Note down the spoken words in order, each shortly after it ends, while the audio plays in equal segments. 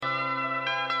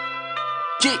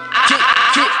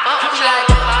I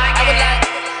would like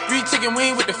 3 chicken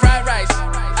wing with the fried rice.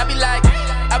 I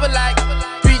would like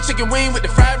 3 chicken wing with the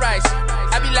fried rice.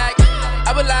 I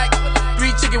would like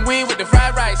 3 chicken wing with the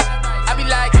fried rice.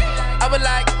 I would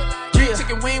like 3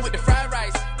 chicken wing with the fried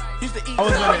rice. Used to eat. I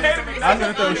was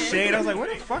gonna throw shade. I was like,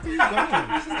 where the fuck are you going?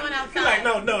 She's going outside.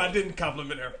 Like, no, I didn't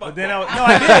compliment her. But then I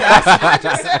did. I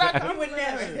just said I would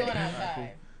never. She's going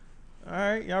outside. All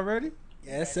right, y'all ready?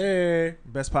 Yes, sir.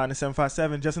 Best Partner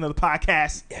 757, just another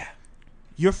podcast. Yeah.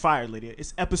 You're fired, Lydia.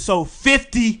 It's episode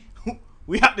 50.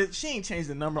 We have to. She ain't changed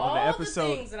the number on the episode. All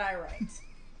the things that I write.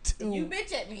 You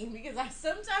bitch at me because I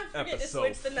sometimes forget to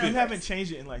switch the numbers. You haven't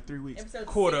changed it in like 3 weeks. Episode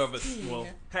Quarter 16. of a, well,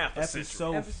 half a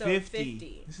century. Episode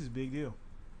 50. This is a big deal.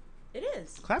 It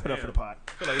is. Clap it up for the pod.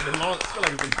 I feel like it's been long.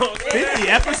 50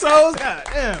 episodes? God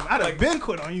damn. I'd have been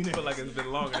quit on you I niggas. feel like it's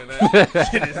been longer than that.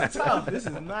 Shit is tough. This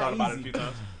is not Thought about it a easy. few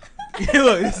times.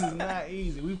 Look, this is not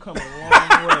easy. We've come a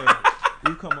long way.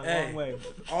 We've come a long way.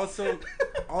 Also,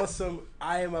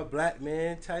 I am a black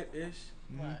man type ish.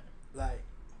 What? Like,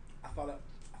 I thought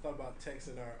about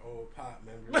texting our old pop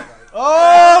members. Like,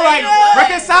 Like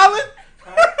reconciling?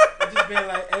 and just being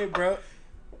like, hey, bro,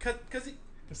 cause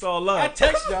It's all I love.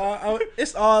 text y'all.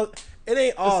 It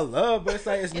ain't all love, but it's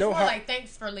like it's It's no more hard. like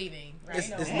thanks for leaving, right? It's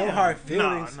no hard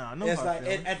feelings. No it's hard like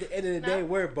feelings. at the end of the day,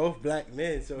 we're both black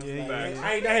men, so it's Yeah, like yeah.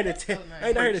 I ain't not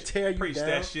here to tear you Preach down.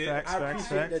 that shit. Facts, I facts,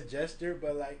 appreciate facts. the gesture,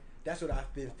 but like that's what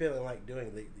I've been feeling like doing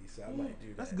lately, so I might do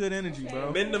that. That's good energy,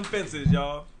 bro. Mend them fences,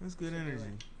 y'all. That's good energy.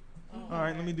 All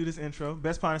right, let me do this intro.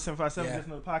 Best Partner 757, just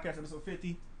another podcast, episode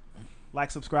 50. Like,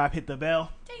 subscribe, hit the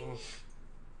bell.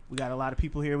 We got a lot of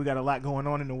people here. We got a lot going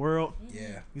on in the world.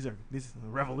 Yeah. This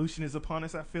revolution is upon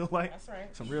us, I feel like. That's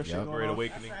right. Some real shit going Great on.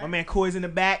 awakening. That's My man Koi's in the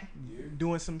back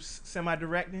doing some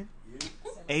semi-directing.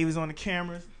 Ava's on the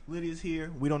cameras. Lydia's here.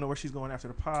 We don't know where she's going after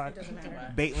the pod. It doesn't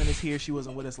matter. Baitlin is here. She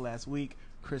wasn't with us last week.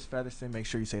 Chris Featherston. Make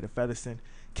sure you say the Featherston.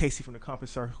 Casey from the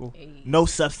Compass Circle. Hey. No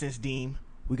Substance Deem.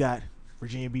 We got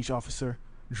Virginia Beach officer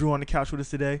Drew on the couch with us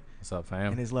today. What's up, fam?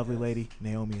 And his lovely lady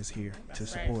Naomi is here to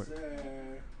That's right. support.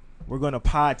 We're going to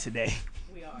pod today.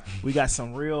 We are. We got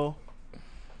some real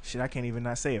shit. I can't even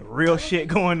not say it. Real shit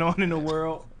going on in the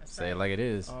world. Say it like it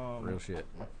is. Um, Real shit.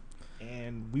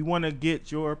 And we want to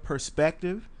get your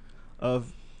perspective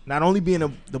of not only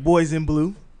being the boys in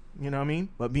blue, you know what I mean,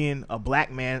 but being a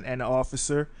black man and an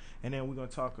officer. And then we're going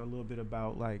to talk a little bit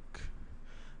about like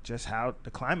just how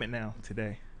the climate now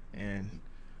today and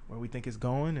where we think it's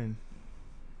going. And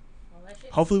Well, that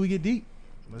shit- hopefully we get deep.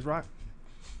 Let's rock.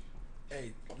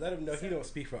 Hey, let him know he don't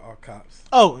speak for all cops.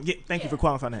 Oh, yeah, thank you for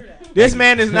qualifying that. This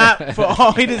man is not for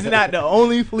all. He is not the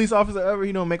only police officer ever.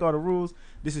 He don't make all the rules.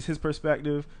 This is his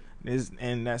perspective,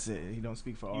 and that's it. He don't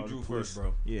speak for all. You drew the police. first,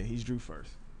 bro. Yeah, he's drew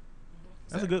first.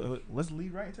 That's a good. Let's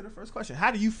lead right into the first question. How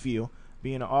do you feel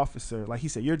being an officer? Like he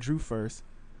said, you're Drew first.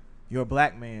 You're a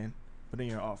black man, but then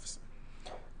you're an officer.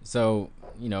 So,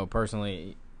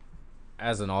 personally,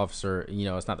 as an officer,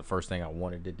 it's not the first thing I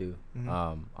wanted to do.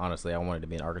 Mhm. Honestly, I wanted to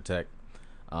be an architect.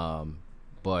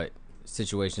 But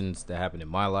situations that happened in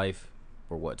my life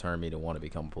were what turned me to want to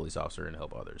become a police officer and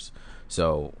help others.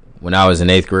 So when I was in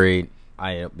 8th grade,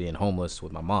 I ended up being homeless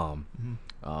with my mom.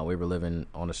 We were living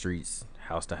on the streets,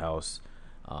 house to house,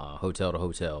 hotel to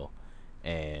hotel.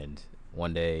 And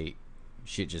one day,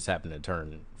 shit just happened to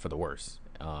turn for the worse.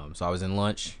 So I was in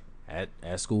lunch at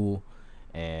school,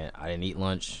 and I didn't eat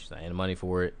lunch. So I had money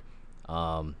for it.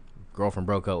 Girlfriend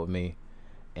broke up with me,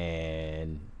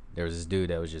 and there was this dude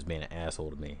that was just being an asshole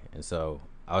to me. And so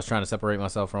I was trying to separate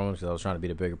myself from him because I was trying to be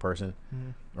the bigger person,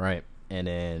 right? And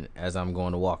then as I'm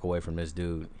going to walk away from this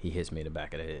dude, he hits me in the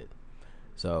back of the head.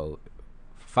 So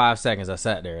 5 seconds I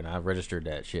sat there and I registered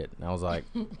that shit. And I was like,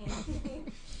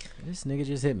 this nigga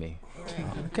just hit me.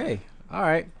 Okay, all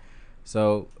right.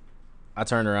 So I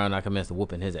turned around and I commenced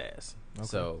whooping his ass. Okay.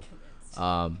 So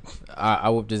I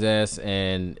whooped his ass,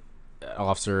 and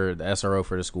officer, the SRO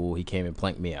for the school, he came and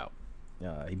planked me out.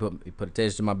 He put a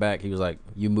taser to my back. He was like,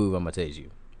 "You move, I'm gonna tase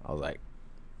you." I was like,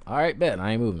 "All right, bet.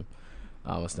 I ain't moving.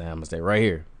 I'm gonna stay right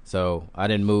here." So I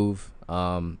didn't move.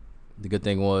 The good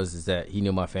thing is that he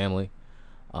knew my family.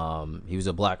 He was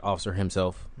a black officer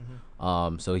himself.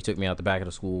 So he took me out the back of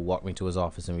the school, walked me to his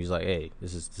office, and he was like, "Hey,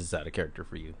 this is out of character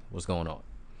for you. What's going on?"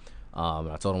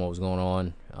 And I told him what was going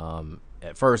on.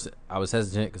 At first, I was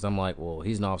hesitant because I'm like, "Well,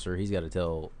 he's an officer. He's got to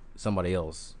tell somebody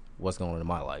else what's going on in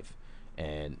my life."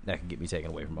 And that could get me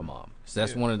taken away from my mom. So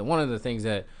that's one of the things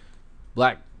that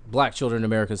black children in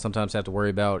America sometimes have to worry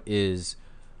about is,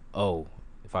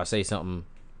 if I say something,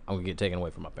 I'm gonna get taken away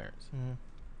from my parents.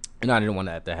 And I didn't want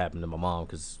that to happen to my mom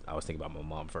because I was thinking about my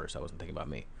mom first. I wasn't thinking about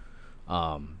me.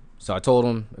 So I told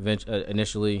him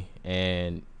initially,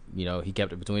 and he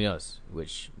kept it between us,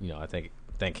 which I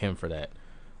thank him for that.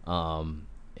 And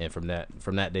from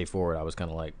that day forward, I was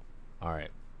kind of like, all right,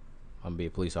 I'm gonna be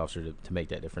a police officer to make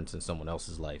that difference in someone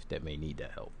else's life that may need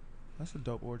that help. That's a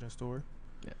dope origin story.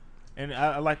 Yeah, and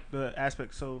I like the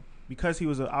aspect. So because he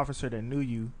was an officer that knew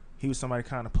you, he was somebody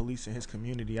kind of policing his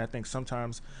community. I think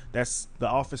sometimes that's the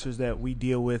officers that we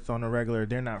deal with on a regular.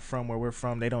 They're not from where we're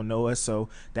from. They don't know us, so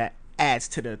that adds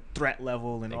to the threat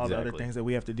level and all the other things that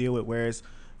we have to deal with. Whereas,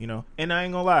 and I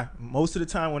ain't gonna lie, most of the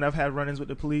time when I've had run-ins with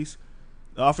the police,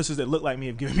 the officers that look like me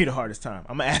have given me the hardest time.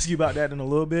 I'm gonna ask you about that in a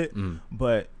little bit,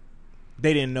 but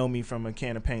they didn't know me from a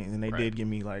can of paint, and they did give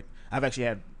me I've actually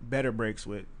had better breaks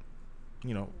with,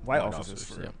 white officers.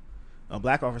 For real. A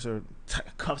black officer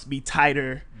cuffs be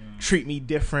tighter, treat me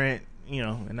different,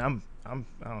 and I'm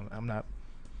not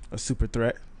a super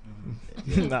threat.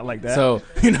 Not like that. So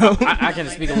I can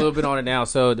speak a little bit on it now.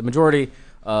 So the majority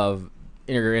of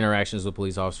interactions with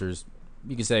police officers,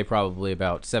 you can say probably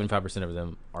about 75% of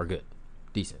them are good,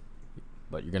 decent.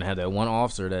 But you're gonna have that one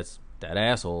officer that's that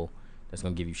asshole that's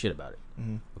gonna give you shit about it.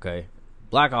 Okay,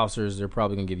 black officers, they're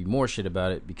probably gonna give you more shit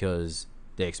about it because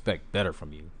they expect better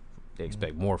from you. They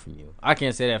expect more from you. I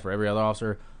can't say that for every other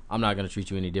officer. I'm not going to treat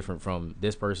you any different from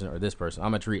this person or this person.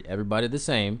 I'm going to treat everybody the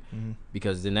same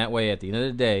because in that way, at the end of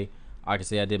the day, I can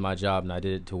say I did my job and I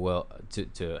did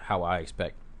it to how I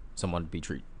expect someone to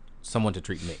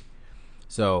treat me.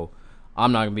 So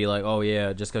I'm not going to be like, oh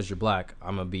yeah, just because you're black,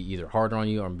 I'm going to be either harder on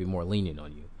you or I'm going to be more lenient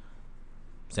on you.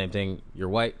 Same thing, you're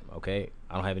white, okay,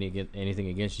 I don't have anything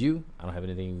against you. I don't have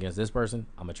anything against this person.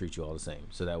 I'm going to treat you all the same.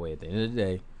 So that way, at the end of the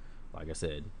day, like I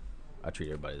said, I treat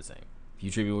everybody the same. If you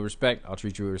treat me with respect, I'll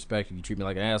treat you with respect. If you treat me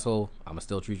like an asshole, I'm gonna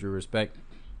still treat you with respect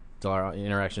till our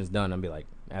interaction's done. I'll be like,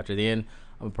 after the end,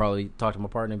 I'm gonna probably talk to my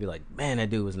partner and be like, man,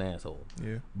 that dude was an asshole.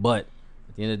 Yeah. But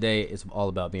at the end of the day, it's all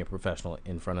about being professional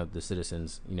in front of the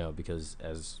citizens, because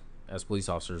as police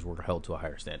officers, we're held to a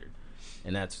higher standard,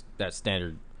 and that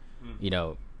standard,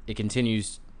 it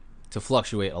continues to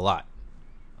fluctuate a lot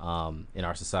in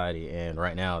our society. And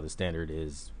right now, the standard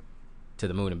is to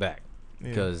the moon and back.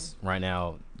 Because right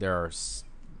now there are,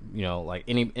 like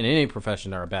in any profession,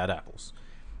 there are bad apples.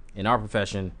 In our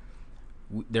profession,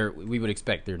 we would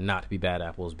expect there not to be bad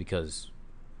apples because,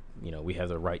 we have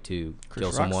the right to Chris kill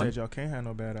Rock someone. Said y'all can't have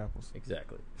no bad apples.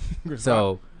 Exactly.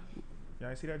 So,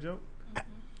 y'all see that joke?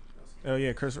 Oh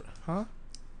yeah, Chris. Huh?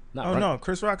 No.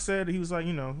 Chris Rock said he was like,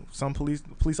 some police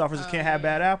officers can't have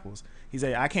bad apples. He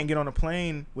said I can't get on a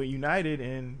plane with United,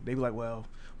 and they be like, well,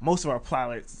 most of our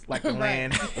pilots like to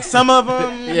land. Some of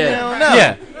them, no.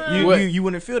 Yeah. You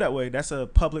wouldn't feel that way. That's a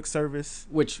public service.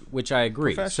 Which I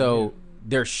agree. So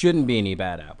there shouldn't be any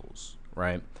bad apples,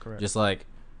 right? Correct. Just like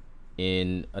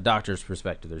in a doctor's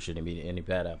perspective, there shouldn't be any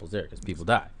bad apples there because people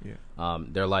die. Yeah.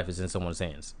 Their life is in someone's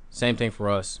hands. Same thing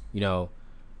for us.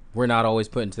 We're not always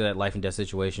put into that life and death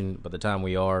situation, but the time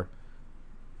we are,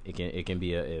 it can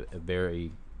be a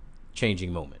very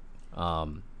changing moment.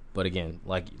 But again,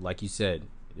 like you said,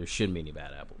 there shouldn't be any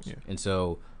bad apples. Yeah. And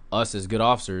so us as good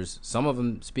officers, some of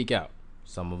them speak out,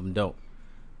 some of them don't.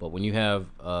 But when you have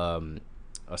a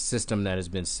system that has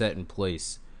been set in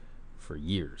place for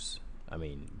years,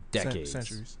 decades,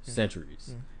 centuries.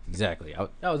 Yeah. Exactly. I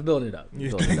was building it up.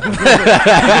 Let's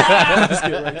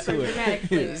get right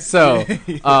to it. So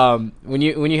when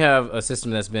you have a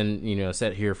system that's been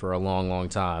set here for a long, long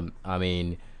time,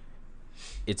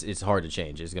 it's hard to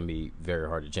change. It's going to be very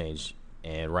hard to change.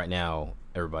 And right now,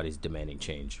 everybody's demanding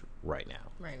change right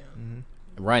now.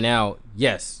 Right now,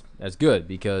 yes, that's good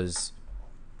because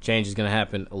change is going to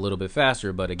happen a little bit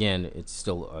faster. But again, it's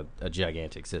still a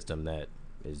gigantic system that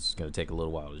is going to take a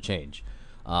little while to change.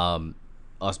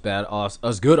 Us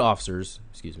good officers,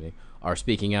 are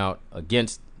speaking out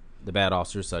against the bad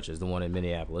officers, such as the one in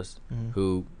Minneapolis,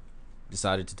 who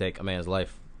decided to take a man's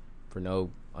life for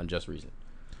no unjust reason.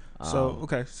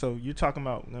 So you're talking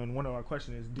about, and one of our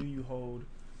questions is, do you hold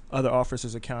other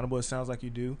officers accountable? It sounds like you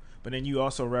do, but then you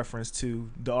also reference to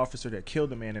the officer that killed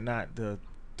the man and not the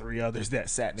 3 others that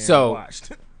sat there and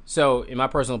watched. So in my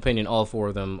personal opinion, all 4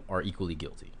 of them are equally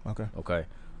guilty. Okay.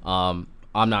 I'm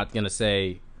not going to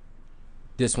say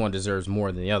this one deserves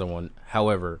more than the other one.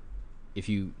 However, if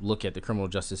you look at the criminal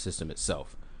justice system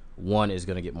itself, one is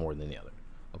going to get more than the other.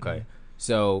 Okay.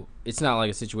 So it's not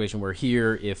like a situation where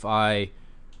here, if I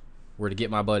were to get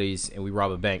my buddies and we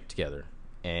rob a bank together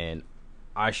and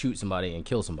I shoot somebody and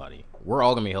kill somebody, we're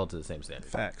all going to be held to the same standard.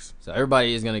 Facts. So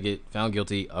everybody is going to get found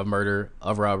guilty of murder,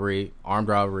 of robbery, armed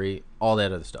robbery, all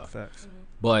that other stuff. Facts.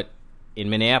 But in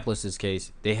Minneapolis'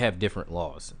 case, they have different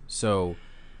laws. So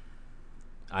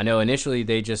I know initially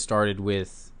they just started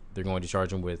with they're going to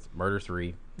charge him with murder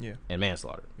 3 and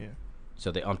manslaughter. Yeah.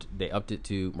 So they upped it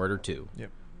to murder 2. Yep.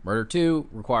 Murder 2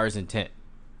 requires intent.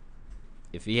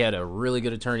 If he had a really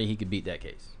good attorney, he could beat that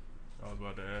case. I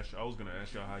was gonna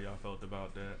ask y'all how y'all felt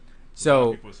about that.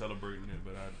 So people were celebrating it,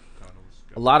 but I kind of was.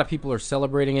 A lot of people are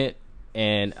celebrating it,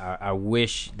 and I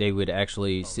wish they would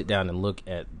actually sit down and look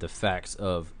at the facts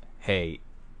of, hey,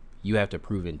 you have to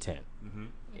prove intent. Mm-hmm.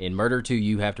 In murder 2,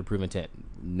 you have to prove intent,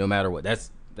 no matter what.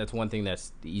 That's one thing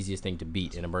that's the easiest thing to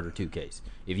beat in a murder 2 case.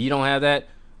 If you don't have that,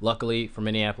 luckily for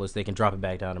Minneapolis, they can drop it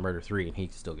back down to murder 3, and he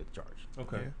can still get the charge.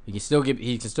 Okay. He can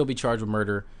still be charged with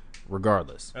murder,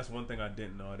 regardless. That's one thing I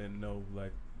didn't know. I didn't know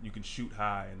like you can shoot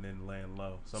high and then land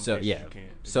low. Some So cases yeah. you can't.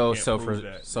 If So you can't prove for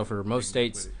that, for then most you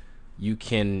states, quit you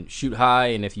can shoot high,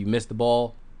 and if you miss the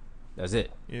ball, that's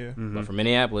it. Yeah. it. But for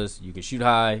Minneapolis, you can shoot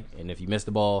high, and if you miss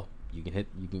the ball, you can get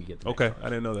the next Okay, charge. I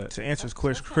didn't know that. To answer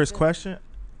Chris' question,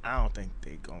 I don't think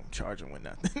they gonna charge him with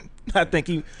nothing. I think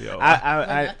he. Yo,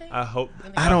 I I hope.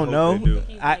 I don't hope know. they do.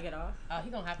 He's I- gonna get off. He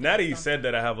gonna have to Now that do he something. said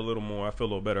that, I have a little more. I feel a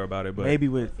little better about it. But maybe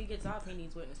with If he gets off, he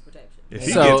needs witness protection. if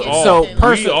he So- gets off, so we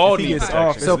person- all if he need gets protection.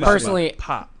 off, So it's not personally, like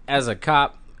pop. as a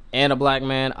cop and a black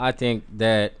man, I think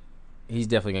that he's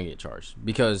definitely gonna get charged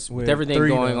because with With everything 3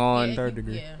 going though. on, Yeah, third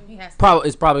degree. Yeah, he has to.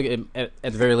 it's probably at the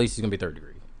very least he's gonna be 3rd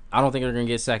degree. I don't think they're gonna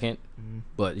get 2nd,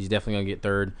 but he's definitely gonna get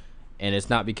 3rd, and it's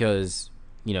not because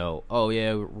oh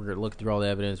yeah, we're looking through all the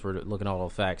evidence, we're looking at all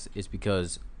the facts. It's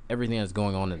because everything that's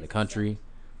going on in the country,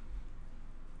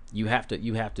 you have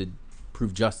to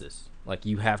prove justice. Like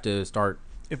you have to start.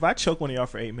 If I choke one of y'all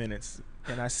for 8 minutes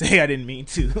and I say I didn't mean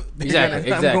to, then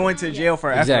Exactly. I'm going to jail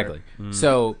forever. Exactly.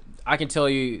 So I can tell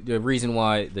you the reason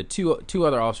why the two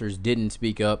other officers didn't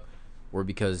speak up were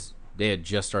because they had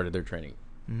just started their training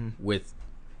with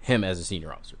him as a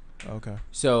senior officer. Okay.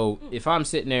 So if I'm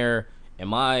sitting there and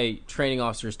my training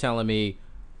officer is telling me,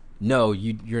 no,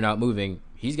 you're not moving,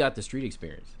 he's got the street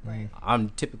experience. Right. I'm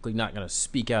typically not going to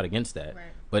speak out against that. Right.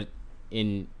 But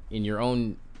in your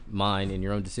own mind, in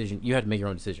your own decision, you have to make your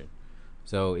own decision.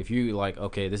 So if you like,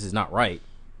 okay, this is not right,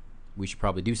 we should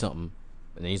probably do something,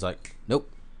 and then he's like, nope,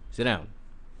 sit down.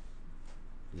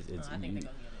 I think they're gonna get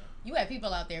it. You have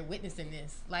people out there witnessing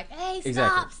this, like, hey,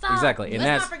 Exactly. stop. Exactly. And Let's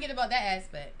that's- not forget about that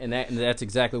aspect. And that's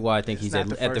exactly why I think It's he's not at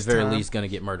the the first very time. least going to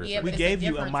get murdered. Yeah, for but it. it's gave you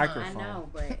a different microphone. time. I know,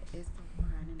 but it's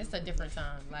It's a different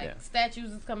time. Like Yeah.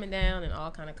 statues is coming down in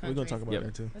all kind of We're countries. gonna talk about Yep.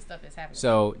 that too. This stuff is happening.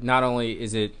 So not only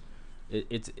is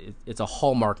it's a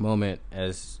hallmark moment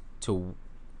as to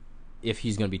if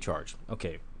he's going to be charged.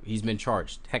 Okay, he's been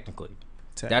charged technically.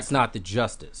 That's not the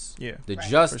justice. Yeah. The Right.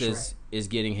 justice is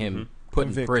getting him put in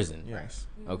Convicted. prison. Yes.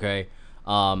 Okay.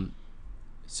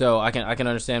 So I can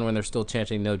understand when they're still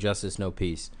chanting no justice, no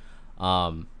peace.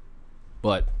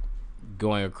 But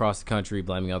going across the country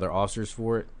blaming other officers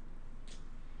for it,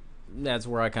 that's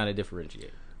where I kind of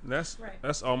differentiate. That's Right.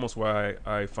 that's almost why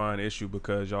I find issue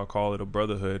because y'all call it a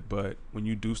brotherhood, but when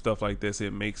you do stuff like this,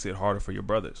 it makes it harder for your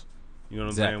brothers. You know what I'm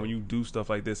Exactly. saying? When you do stuff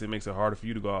like this, it makes it harder for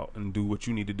you to go out and do what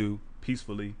you need to do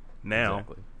peacefully now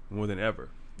Exactly. more than ever.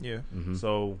 Yeah. Mm-hmm.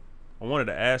 So I wanted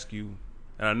to ask you,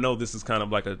 and I know this is kind of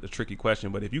like a tricky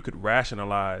question, but if you could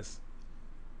rationalize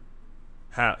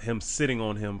how him sitting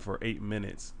on him for 8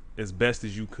 minutes as best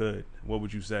as you could, what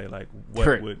would you say? Like what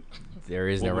Correct. would There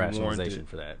is what no would warrant rationalization it?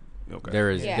 for that. Okay. There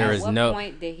is yeah. there At is what no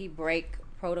point did he break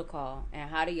protocol, and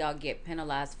how do y'all get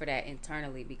penalized for that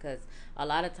internally? Because a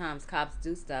lot of times cops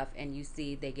do stuff, and you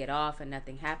see they get off, and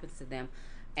nothing happens to them,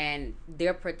 and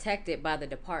they're protected by the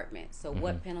department. So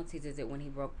what penalties is it when he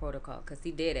broke protocol? Because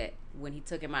he did it when he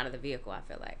took him out of the vehicle. I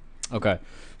feel like. Okay.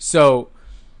 So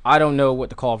I don't know what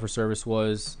the call for service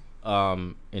was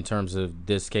in terms of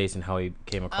this case and how he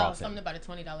came Oh, across something him. about a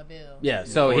 $20 bill. Yeah,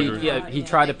 so he Yeah.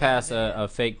 tried to pass a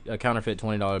counterfeit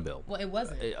 $20 bill. Well, it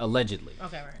wasn't. Allegedly.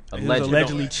 Okay, right. It was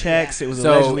allegedly checks. It was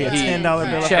So allegedly a he $10 bill.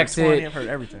 I've heard checks 20, it. I've heard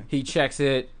everything. He checks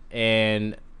it,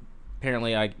 and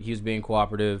apparently he was being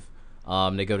cooperative.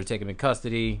 They go to take him in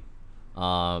custody.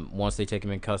 Once they take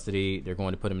him in custody, they're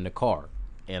going to put him in the car,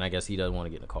 and I guess he doesn't want to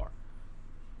get in the car.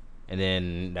 And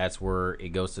then that's where it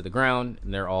goes to the ground,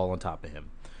 and they're all on top of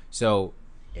him. So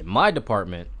in my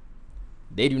department,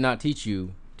 they do not teach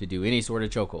you to do any sort of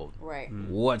chokehold Right.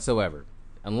 whatsoever,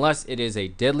 unless it is a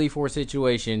deadly force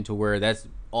situation to where that's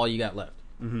all you got left.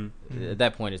 At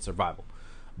that point, it's survival.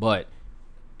 But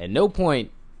at no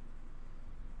point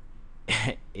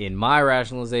in my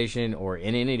rationalization or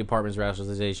in any department's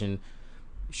rationalization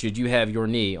should you have your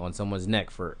knee on someone's neck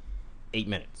for 8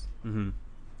 minutes.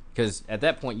 Because at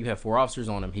that point, you have 4 officers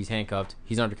on him. He's handcuffed.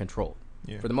 He's under control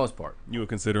for the most part. You would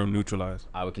consider him neutralized.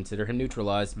 I would consider him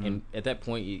neutralized. And at that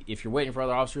point, if you're waiting for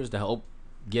other officers to help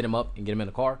get him up and get him in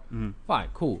the car, fine,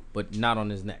 cool, but not on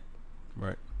his neck.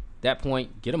 Right. That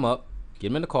point, get him up, get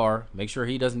him in the car, make sure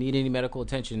he doesn't need any medical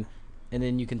attention, and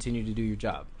then you continue to do your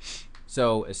job.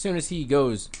 So as soon as he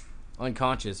goes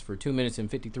unconscious for 2 minutes and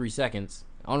 53 seconds,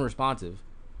 unresponsive,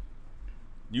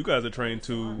 You guys are trained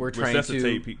to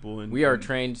resuscitate people. And we are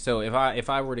trained. So if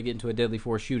I were to get into a deadly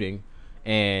force shooting,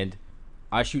 and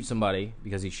I shoot somebody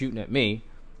because he's shooting at me,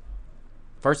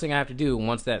 first thing I have to do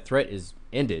once that threat is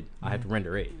ended, I have to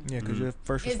render aid. Yeah, because you're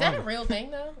first responder. Is that a real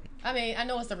thing though? I mean, I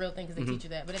know it's a real thing because they teach you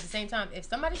that, but at the same time, if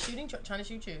somebody's shooting, trying to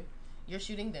shoot you, you're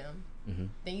shooting them,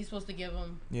 then you're supposed to give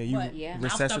them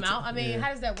mouth them out. I mean,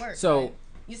 how does that work? So like,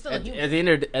 you're still a human. at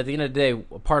the end of the day,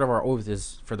 part of our oath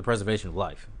is for the preservation of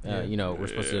life. You know, we're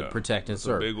supposed to protect and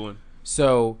serve. A big one.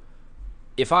 So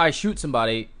if I shoot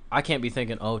somebody, I can't be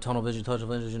thinking, oh, tunnel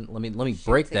vision. Let me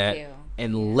break that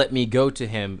and let me go to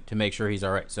him to make sure he's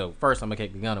all right. So first, I'm gonna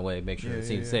take the gun away, make sure it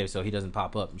seems safe, so he doesn't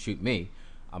pop up and shoot me.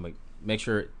 I'm gonna make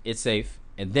sure it's safe,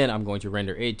 and then I'm going to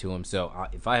render aid to him. So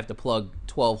if I have to plug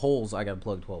 12 holes, I got to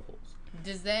plug 12 holes.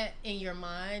 Does that, in your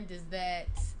mind,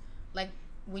 like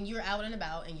when you're out and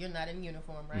about and you're not in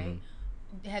uniform, right?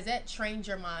 Has that trained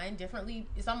your mind differently?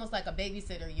 It's almost like a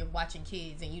babysitter. You're watching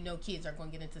kids, and you know kids are going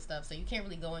to get into stuff, so you can't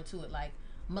really go into it like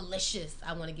malicious.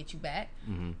 I want to get you back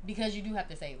because you do have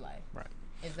to save life. Right.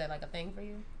 Is that like a thing for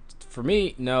you? For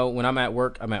me, no. When I'm at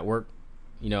work, I'm at work.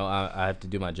 You know, I have to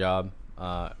do my job.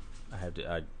 I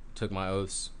took my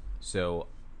oaths, so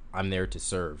I'm there to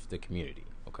serve the community.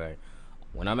 Okay.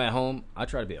 When I'm at home, I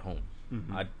try to be at home.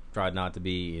 I try not to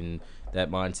be in that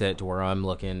mindset to where I'm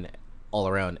looking all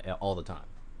around all the time,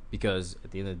 because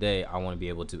at the end of the day, I want to be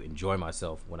able to enjoy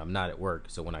myself when I'm not at work.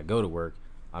 So when I go to work,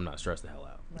 I'm not stressed the hell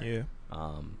out. Yeah.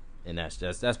 And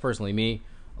that's personally me.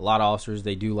 A lot of officers,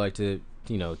 they do like to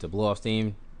blow off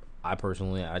steam. I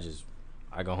personally,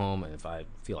 I go home, and if I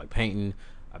feel like painting,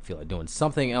 I feel like doing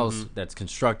something else that's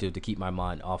constructive to keep my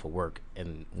mind off of work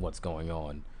and what's going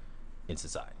on in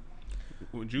society.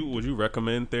 Would you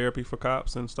recommend therapy for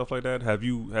cops and stuff like that? Have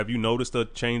you noticed a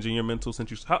change in your mental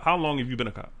since you? How long have you been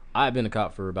a cop? I've been a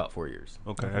cop for about 4 years.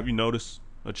 Okay. Have you noticed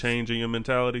a change in your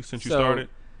mentality since you started?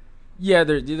 Yeah,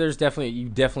 there's definitely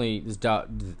this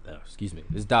job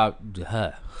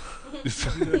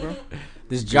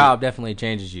definitely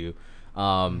changes you.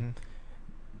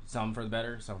 Some for the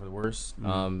better, some for the worse.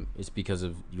 It's because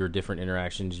of your different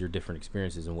interactions, your different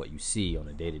experiences, and what you see on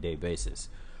a day-to-day basis.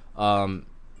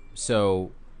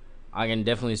 So I can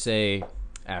definitely say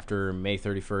after May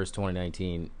 31st,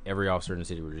 2019, every officer in the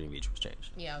city of Virginia Beach was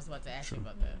changed. Yeah, I was about to ask you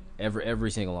about that.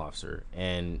 Every single officer.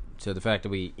 And so the fact that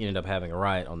we ended up having a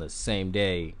riot on the same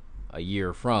day a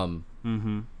year from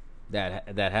that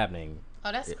happening.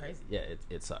 Oh, that's crazy. Yeah,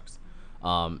 it sucks.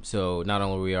 So not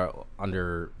only we are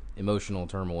under emotional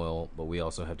turmoil, but we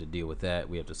also have to deal with that.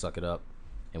 We have to suck it up,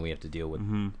 and we have to deal with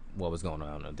what was going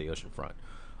on the ocean front.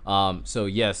 So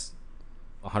yes,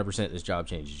 100% this job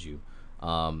changes you.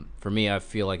 For me, I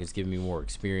feel like it's given me more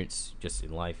experience just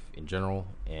in life in general,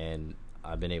 and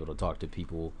I've been able to talk to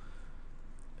people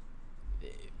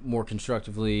more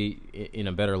constructively in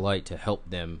a better light to help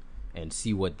them and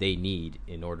see what they need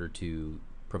in order to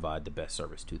provide the best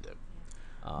service to them.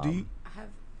 Have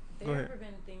there ever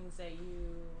been things that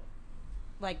you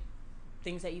like,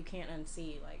 things that you can't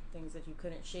unsee, like things that you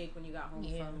couldn't shake when you got home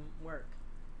from work?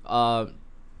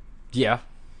 Yeah.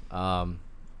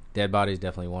 Dead body is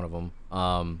definitely one of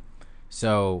them.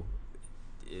 So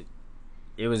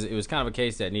it was kind of a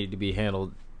case that needed to be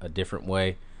handled a different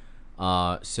way.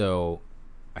 So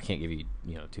I can't give you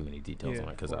too many details on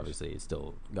it because obviously it's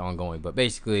still ongoing. But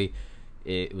basically,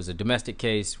 it was a domestic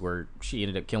case where she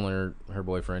ended up killing her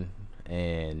boyfriend,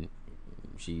 and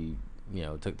she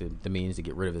took the means to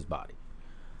get rid of his body.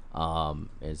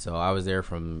 And so I was there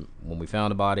from when we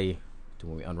found the body to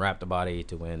when we unwrapped the body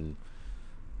to when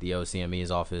the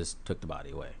OCME's office took the body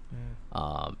away.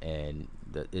 And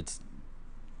it's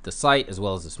the sight as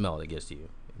well as the smell that gets to you.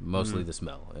 Mostly the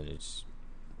smell, and it's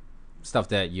stuff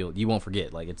that you won't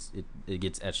forget. Like it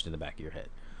gets etched in the back of your head.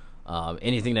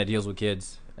 Anything that deals with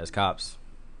kids as cops,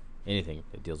 anything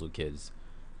that deals with kids,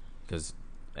 because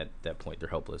at that point they're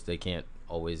helpless. They can't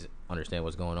always understand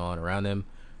what's going on around them.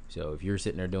 So if you're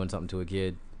sitting there doing something to a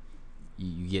kid,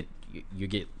 you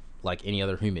get like any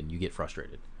other human, you get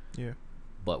frustrated. Yeah.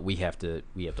 But we have to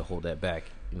hold that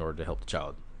back in order to help the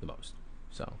child the most.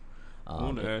 So I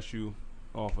want to ask you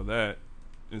off of that,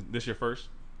 is this your first?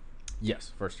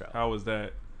 Yes, first child. How is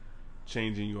that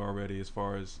changing you already as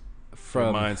far as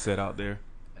from your mindset out there?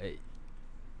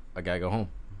 I gotta go home.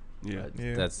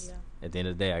 That's at the end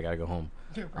of the day, I gotta go home.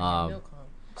 You're bringing milk home.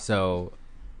 So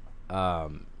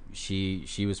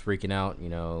she was freaking out,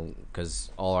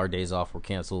 because all our days off were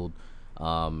canceled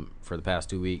for the past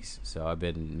 2 weeks. So I've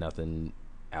been nothing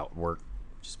out work,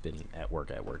 just been at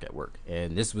work.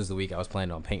 And this was the week I was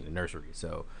planning on painting the nursery.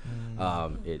 So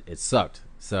it sucked.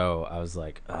 So I was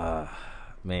like,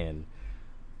 man.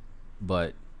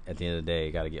 But at the end of the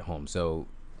day, got to get home. So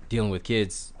dealing with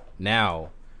kids now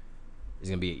is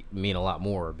going to mean a lot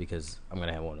more because I'm going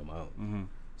to have one of my own. Mm-hmm.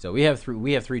 So we have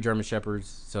three German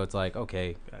Shepherds. So it's like,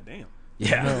 okay. God damn.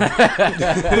 Yeah.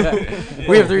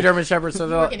 We have 3 German Shepherds. So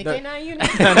work in the canine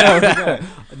unit?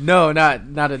 No,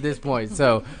 not at this point.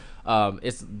 So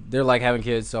they're like having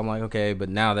kids. So I'm like, okay. But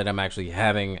now that I'm actually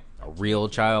having a real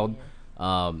child,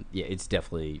 it's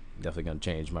definitely going to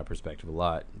change my perspective a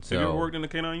lot. So, have you ever worked in the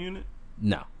canine unit?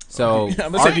 No. So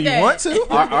I'm gonna say, do you want to?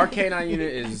 Our canine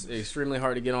unit is extremely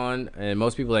hard to get on, and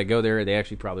most people that go there, they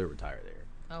actually probably retire there.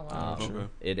 Oh wow.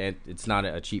 It's not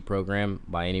a cheap program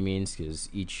by any means because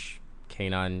each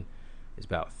canine is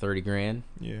about $30,000.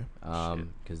 Yeah.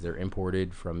 Because they're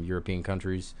imported from European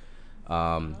countries.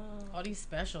 All these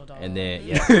special dogs. And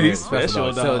then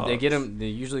special dogs. So they get them. They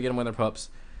usually get them when they're pups.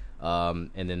 And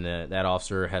then that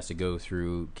officer has to go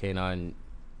through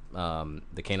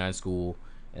the canine school.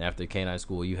 And after the canine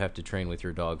school, you have to train with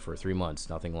your dog for 3 months,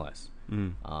 nothing less,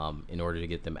 in order to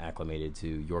get them acclimated to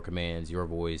your commands, your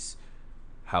voice,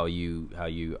 how you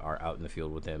are out in the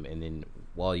field with them. And then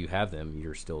while you have them,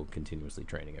 you're still continuously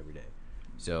training every day.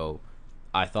 So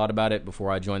I thought about it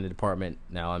before I joined the department.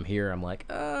 Now I'm here. I'm like,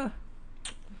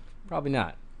 probably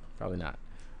not.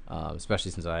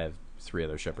 Especially since I have 3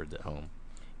 other shepherds at home.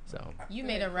 So you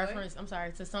made a reference,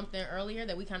 to something earlier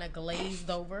that we kind of glazed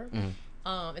over. Mm-hmm.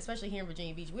 Especially here in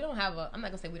Virginia Beach, I'm not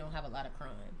gonna say we don't have a lot of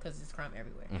crime because there's crime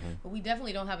everywhere, but we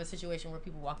definitely don't have a situation where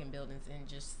people walk in buildings and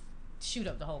just shoot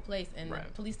up the whole place. And the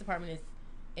police department is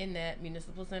in that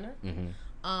municipal center.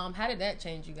 How did that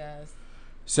change you guys?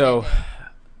 So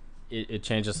it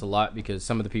changed us a lot because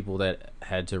some of the people that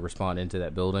had to respond into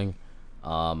that building,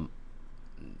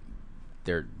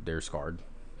 they're scarred,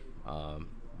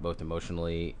 both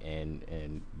emotionally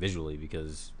and visually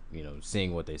because.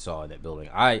 Seeing what they saw in that building.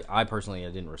 I personally, I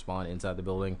didn't respond inside the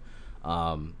building,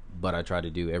 but I tried to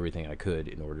do everything I could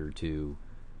in order to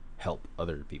help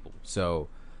other people. So,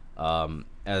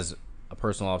 as a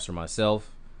personal officer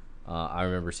myself, I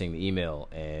remember seeing the email,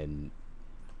 and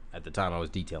at the time I was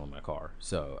detailing my car.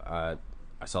 So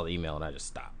I saw the email and I just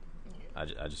stopped. I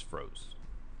just froze.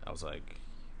 I was like,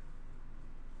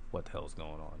 what the hell is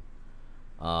going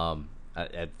on?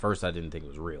 At first I didn't think it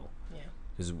was real.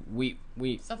 Because we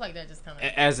stuff like that just kind of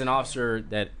as an officer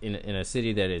that in a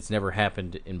city that it's never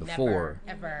happened in before,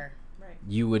 ever. Right.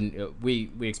 You wouldn't.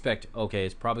 We expect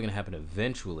it's probably gonna happen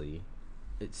eventually.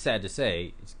 It's sad to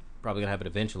say it's probably gonna happen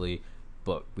eventually,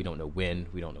 but we don't know when,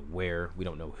 we don't know where, we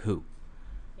don't know who.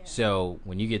 Yeah. So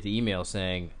when you get the email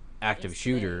saying active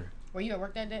shooter, were you at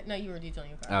work that day? No, you were detailing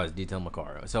your car. I was detailing my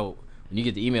car. So when you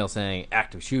get the email saying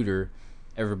active shooter,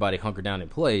 everybody hunker down in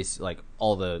place, like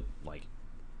all the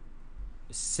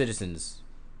citizens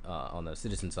on the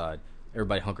citizen side,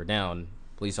 everybody hunker down.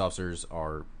 Police officers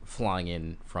are flying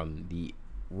in from the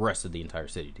rest of the entire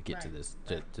city to get to this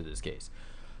to this case.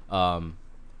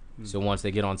 So once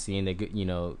they get on scene,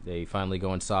 they finally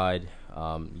go inside.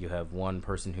 You have one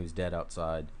person who's dead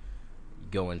outside. You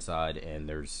go inside and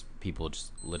there's people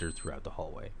just littered throughout the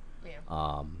hallway.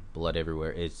 Yeah. Blood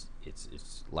everywhere. It's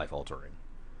life altering.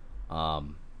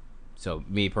 So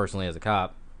me personally as a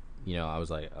cop, I was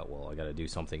like, I got to do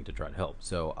something to try to help.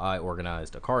 So I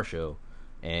organized a car show,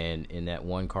 and in that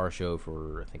one car show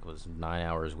for I think it was 9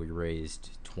 hours, we raised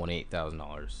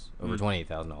 $28,000, over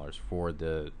 $28,000 for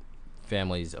the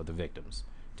families of the victims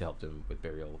to help them with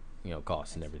burial,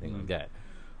 costs and everything like that.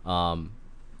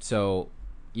 So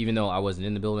even though I wasn't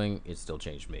in the building, it still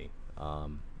changed me.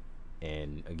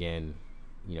 And again,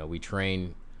 we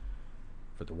train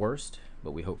for the worst,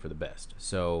 but we hope for the best.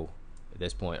 So at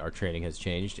this point, our training has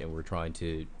changed, and we're trying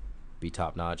to be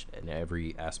top-notch in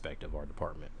every aspect of our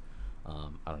department. I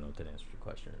don't know if that answers your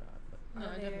question or not.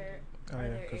 But are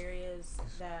there areas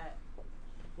that,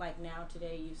 like now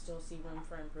today, you still see room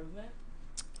for improvement?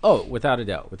 Oh, without a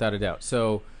doubt.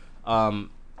 So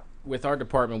with our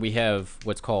department, we have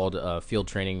what's called a field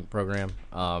training program.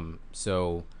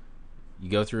 So you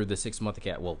go through the 6-month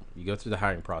you go through the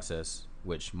hiring process,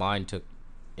 which mine took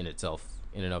in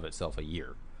and of itself a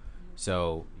year.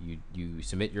 So you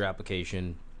submit your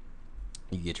application,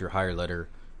 you get your hire letter.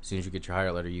 As soon as you get your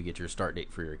hire letter, you get your start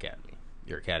date for your academy.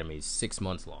 Your academy is 6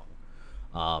 months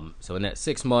long. So in that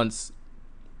 6 months,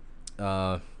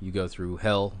 you go through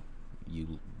hell.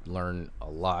 You learn a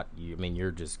lot.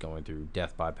 You're just going through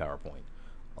death by PowerPoint,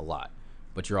 a lot.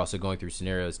 but you're also going through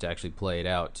scenarios to actually play it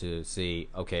out to see,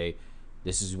 okay,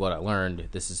 this is what I learned,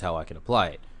 this is how I can apply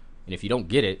it. And if you don't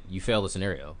get it, you fail the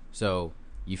scenario. So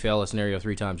you fail a scenario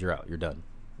 3 times, you're out, you're done.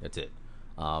 That's it.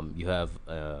 You have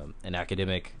an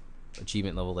academic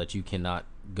achievement level that you cannot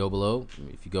go below.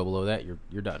 If you go below that,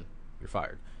 you're done. You're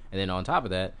fired. And then on top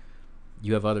of that,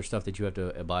 you have other stuff that you have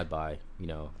to abide by,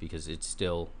 because it's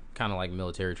still kind of like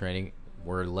military training.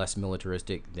 We're less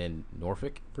militaristic than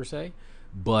Norfolk per se,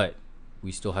 but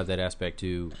we still have that aspect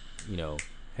to,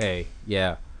 hey,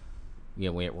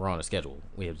 we're on a schedule.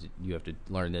 You have to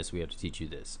learn this. We have to teach you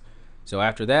this. So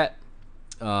after that,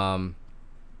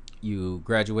 you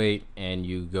graduate and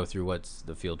you go through what's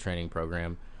the field training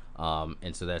program,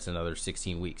 and so that's another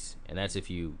 16 weeks, and that's if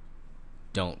you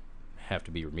don't have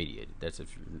to be remediated. That's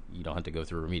if you don't have to go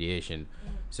through remediation.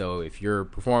 So if you're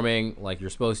performing like you're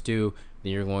supposed to,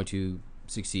 then you're going to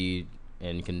succeed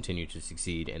and continue to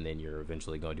succeed, and then you're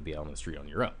eventually going to be out on the street on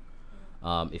your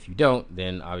own. If you don't,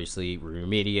 then obviously we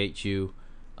remediate you.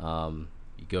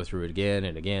 You go through it again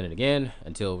and again and again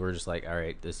until we're just like, all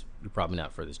right, you're probably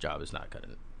not for this job. It's not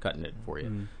cutting it for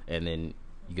you. And then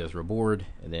you go through a board,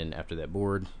 and then after that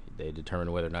board, they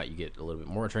determine whether or not you get a little bit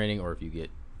more training or if you get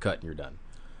cut and you're done.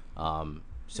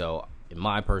 So in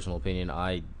my personal opinion,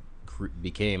 I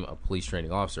became a police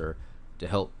training officer to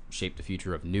help shape the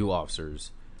future of new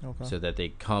officers, so that they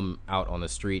come out on the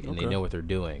street and they know what they're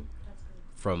doing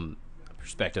from a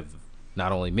perspective of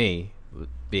not only me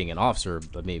being an officer,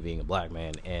 but me being a black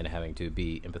man and having to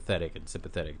be empathetic and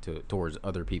sympathetic towards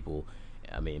other people.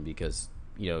 I mean, because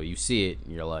you see it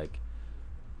and you're like,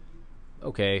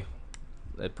 okay,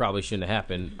 that probably shouldn't have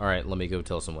happened. All right, let me go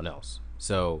tell someone else.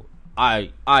 So I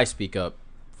speak up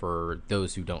for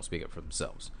those who don't speak up for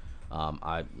themselves.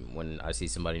 When I see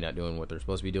somebody not doing what they're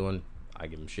supposed to be doing, I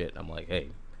give them shit. I'm like, hey,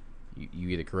 you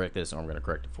either correct this or I'm going to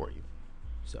correct it for you.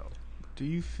 So do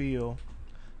you feel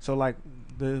so like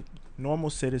the normal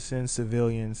citizens,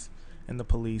 civilians, and the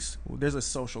police, there's a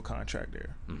social contract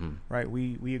there, right?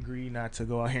 We agree not to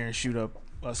go out here and shoot up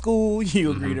a school.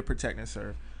 You agree to protect and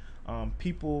serve.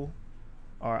 People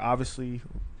are obviously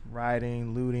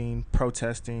rioting, looting,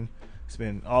 protesting. It's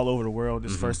been all over the world.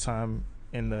 This first time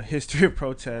in the history of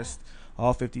protest,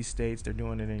 all 50 states, they're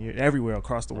doing it everywhere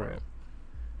across the world.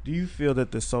 Do you feel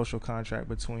that the social contract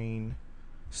between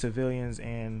civilians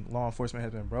and law enforcement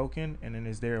has been broken? And then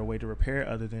is there a way to repair it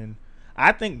other than,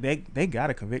 I think they got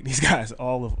to convict these guys,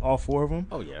 all 4 of them.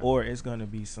 Oh, yeah. Or it's going to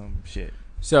be some shit.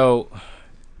 So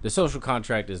the social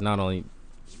contract is not only,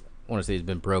 I want to say it's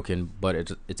been broken, but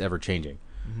it's ever changing.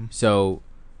 So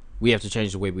we have to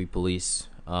change the way we police,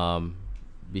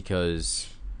 because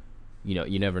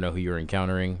you never know who you're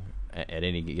encountering at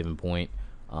any given point,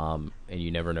 and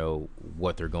you never know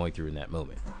what they're going through in that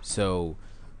moment. So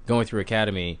going through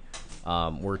academy,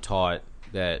 we're taught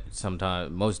that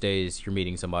most days you're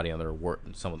meeting somebody on their one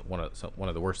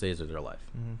of the worst days of their life.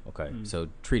 Okay, so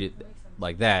treat it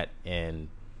like that, and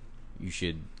you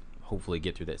should hopefully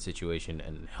get through that situation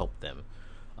and help them.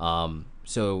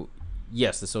 So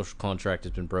yes, the social contract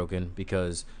has been broken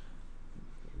because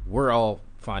we're all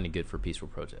fine and good for peaceful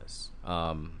protests.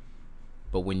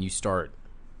 But when you start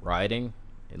rioting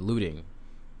and looting,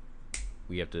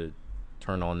 we have to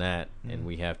turn on that, and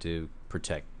we have to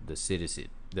protect the citizen,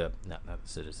 not the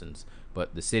citizens,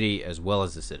 but the city as well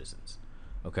as the citizens.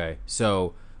 Okay,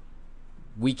 so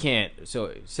we can't.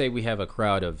 So say we have a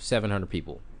crowd of 700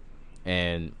 people,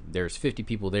 and there's 50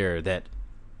 people there that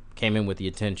came in with the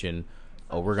intention,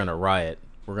 oh, we're gonna riot,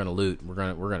 we're gonna loot, we're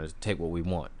gonna take what we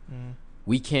want.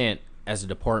 We can't, as a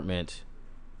department,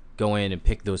 go in and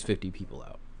pick those 50 people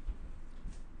out,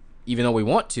 even though we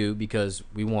want to, because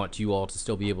we want you all to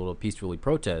still be able to peacefully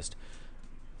protest.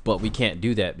 But we can't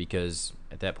do that because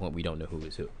at that point we don't know who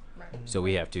is who. So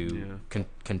we have to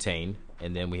contain,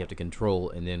 and then we have to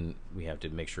control, and then we have to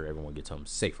make sure everyone gets home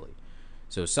safely.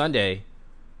 So Sunday,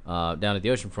 down at the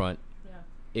oceanfront,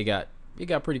 it got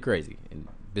pretty crazy, and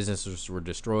businesses were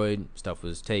destroyed, stuff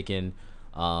was taken,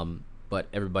 but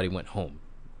everybody went home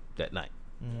that night.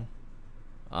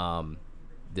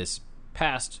 This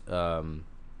past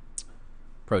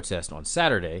protest on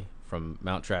Saturday from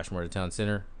Mount Trashmore to Town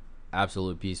Center,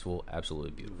 absolutely peaceful,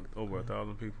 absolutely beautiful. Over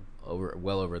 1,000 people.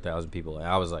 Well over 1,000 people. And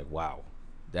I was like, wow,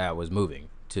 that was moving.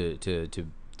 To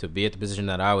be at the position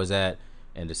that I was at,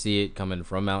 and to see it coming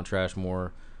from Mount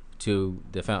Trashmore to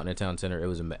the fountain at Town Center, it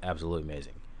was absolutely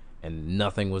amazing. And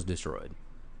nothing was destroyed.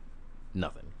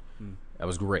 Nothing. That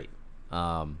was great.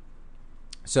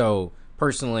 So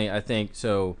personally, I think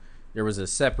so. There was a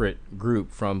separate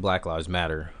group from Black Lives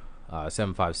Matter,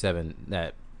 757,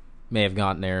 that may have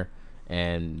gotten there,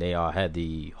 and they all had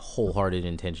the wholehearted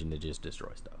intention to just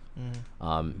destroy stuff.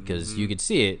 Because you could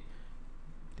see it.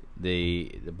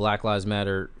 The Black Lives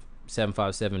Matter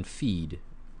 757 feed,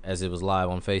 as it was live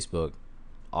on Facebook,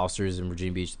 officers in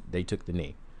Virginia Beach, they took the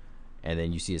knee. And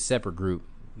then you see a separate group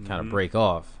kind of break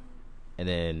off. And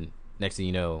then next thing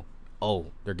you know,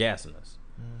 they're gassing us.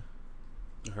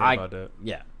 I heard about that.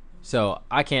 Yeah. So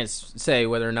I can't say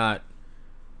whether or not,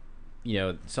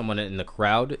 someone in the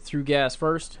crowd threw gas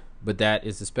first, but that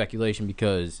is the speculation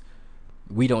because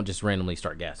we don't just randomly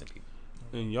start gassing people.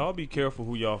 And y'all be careful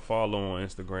who y'all follow on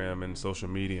Instagram and social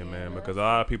media, man, because a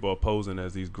lot of people are posing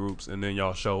as these groups, and then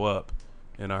y'all show up.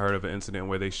 And I heard of an incident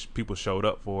where people showed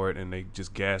up for it, and they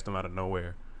just gassed them out of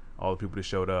nowhere. All the people that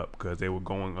showed up because they were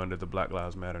going under the Black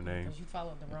Lives Matter name. Because you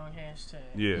followed the wrong hashtag.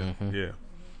 Yeah,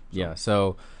 Yeah.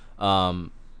 So,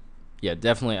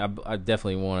 definitely. I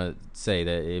definitely want to say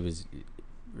that it was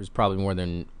probably more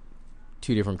than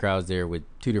two different crowds there with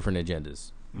two different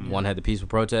agendas. One had the peaceful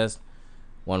protest.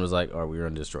 One was like, we're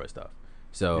going to destroy stuff.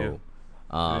 So,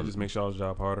 it just makes y'all's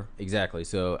job harder. Exactly.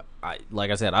 So,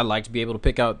 like I said, I'd like to be able to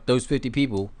pick out those 50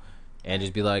 people and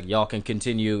just be like, y'all can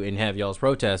continue and have y'all's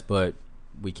protest, but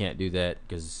we can't do that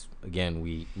because, again,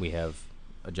 we have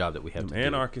a job that we have to do.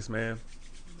 Anarchists, man.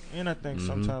 And I think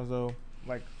sometimes, though,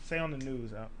 like, say on the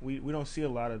news, we don't see a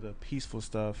lot of the peaceful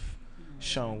stuff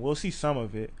shown. We'll see some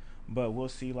of it. But we'll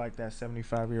see like that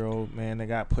 75-year-old man that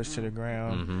got pushed to the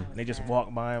ground, and they just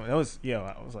walked by him. It was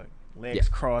I was like legs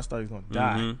crossed, thought he was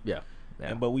gonna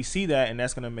die. But we see that, and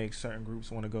that's gonna make certain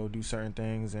groups want to go do certain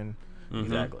things, and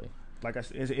exactly. Like I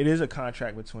said, it is a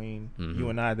contract between you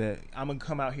and I that I'm gonna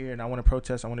come out here and I want to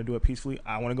protest. I want to do it peacefully.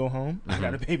 I want to go home. I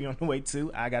got a baby on the way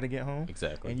too. I got to get home.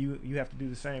 Exactly. And you have to do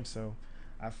the same. So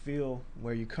I feel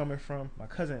where you're coming from. My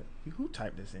cousin, who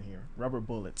typed this in here? Rubber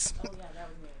bullets. Oh yeah, that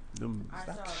was me.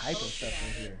 Stop typing stuff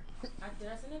in here. Did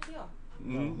I send it to y'all?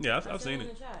 Yeah, I've seen it. In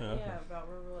the chat. Yeah, about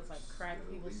rubber bullets like cracking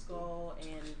people's skull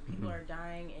and people are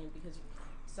dying, and because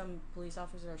some police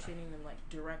officers are shooting them like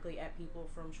directly at people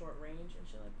from short range and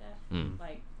shit like that.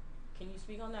 Like, can you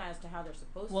speak on that as to how they're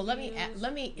supposed to? Well, let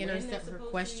me intercept her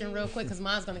question real quick because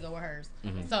mine's gonna go with hers.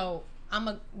 So I'm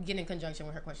gonna get in conjunction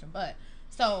with her question, but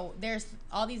so there's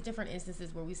all these different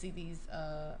instances where we see these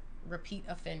repeat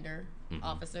offender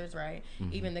officers, right?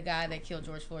 Even the guy that killed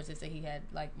George Floyd, they say he had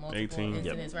like multiple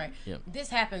incidents, right? This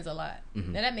happens a lot.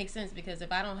 Now that makes sense because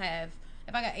if I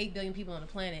got 8 billion people on the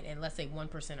planet and let's say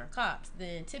 1% are cops,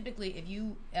 then typically if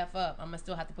you F up, I'm gonna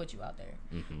still have to put you out there.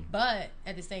 But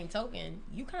at the same token,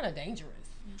 you kind of dangerous.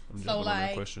 So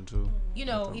like, question too.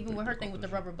 Even with her thing with the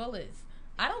rubber bullets,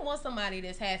 I don't want somebody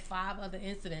that's had 5 other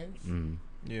incidents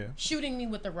shooting me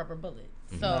with the rubber bullets.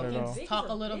 So talk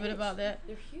a little bit about that.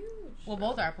 They're huge. Well,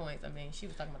 both our points. I mean, she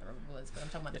was talking about the rubber bullets, but I'm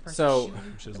talking about the person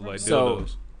shooting. So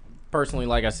personally,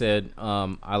 like I said,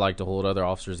 I like to hold other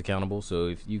officers accountable. So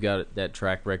if you got that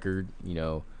track record,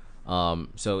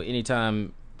 so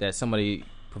anytime that somebody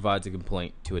provides a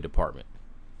complaint to a department,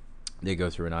 they go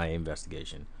through an IA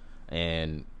investigation,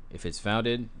 and if it's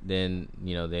founded, then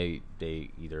they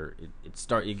either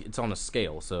it's on a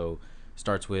scale. So it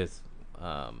starts with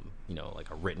like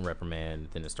a written reprimand,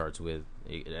 then it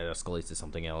escalates to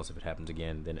something else. If it happens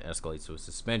again, then it escalates to a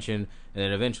suspension, and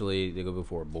then eventually they go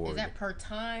before a board. Is that per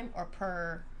time or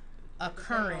per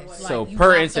occurrence? So like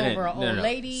per incident, over an old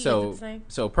lady?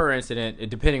 So per incident,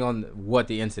 depending on what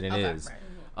the incident is,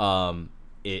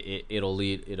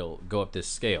 it'll go up this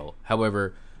scale.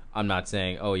 However, I'm not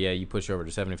saying, you push over to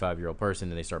a 75-year-old person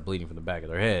and they start bleeding from the back of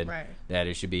their head. Right. That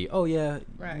it should be,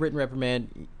 written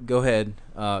reprimand, go ahead.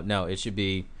 No, it should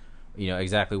be,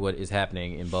 exactly what is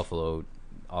happening in Buffalo.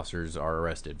 Officers are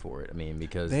arrested for it. I mean,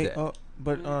 because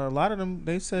but a lot of them,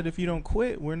 they said if you don't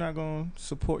quit, we're not going to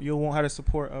support. You won't have the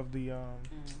support of the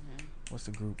what's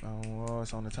the group?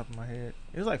 It's on the top of my head.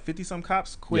 It was like 50-some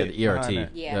cops quit. Yeah, the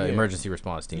ERT, the emergency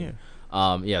response team.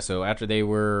 So after they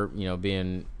were,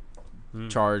 being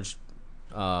charged,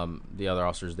 the other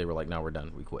officers, they were like, no, we're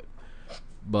done, we quit.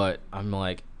 But I'm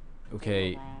like,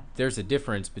 okay, there's a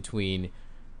difference between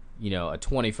a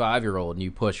 25-year-old and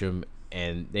you push them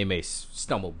and they may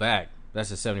stumble back. That's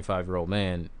a 75-year-old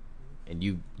man and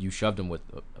you shoved him with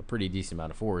a pretty decent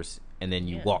amount of force and then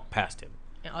you walk past him.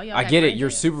 I get it. Your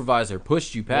supervisor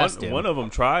pushed you past him. One of them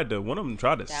tried to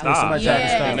stop. Somebody tried to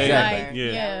stop.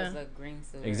 Exactly. That was a green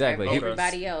suit. Exactly.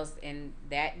 Everybody else in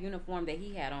that uniform that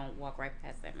he had on walked right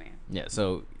past that man. Yeah.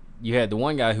 So you had the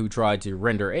one guy who tried to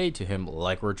render aid to him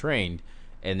like we're trained,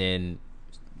 and then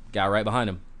guy right behind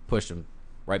him pushed him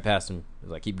right past him. He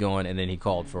was like, keep going, and then he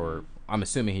called for. I'm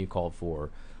assuming he called for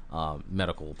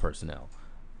medical personnel.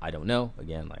 I don't know.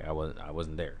 Again, like I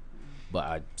wasn't there. But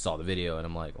I saw the video and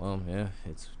I'm like, well, yeah,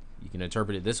 you can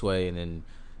interpret it this way, and then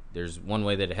there's one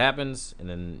way that it happens, and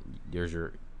then there's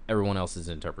everyone else's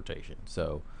interpretation.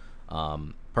 So,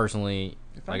 personally,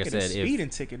 If like I get a said, speeding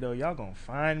ticket though, y'all gonna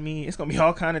find me. It's gonna be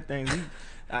all kind of things.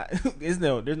 There's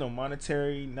no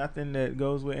monetary nothing that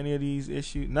goes with any of these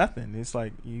issues. Nothing. It's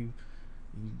like you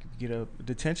get a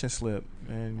detention slip,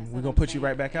 and That's we're what gonna I'm put you saying.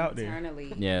 right back out there.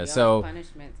 Internally, Yeah, y'all's so-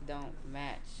 punishments don't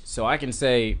match. so I can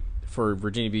say for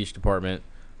Virginia Beach Department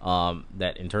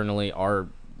that internally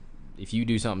if you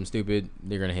do something stupid,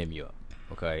 they're gonna hit you up,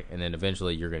 okay, and then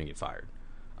eventually you're gonna get fired,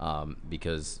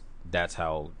 because that's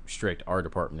how strict our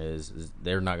department is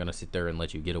they're not gonna sit there and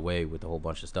let you get away with a whole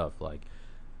bunch of stuff like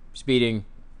speeding.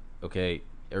 Okay,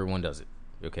 everyone does it,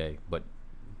 okay, but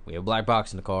we have a black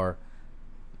box in the car.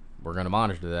 We're going to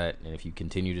monitor that, and if you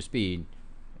continue to speed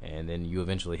and then you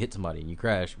eventually hit somebody and you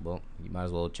crash, well, you might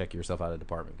as well check yourself out of the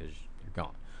department because you're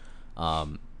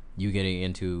gone. You getting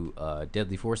into a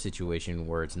deadly force situation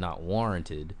where it's not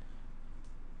warranted,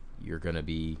 you're going to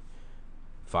be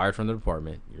fired from the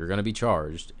department, you're going to be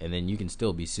charged, and then you can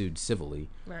still be sued civilly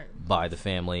Right. by the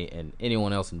family and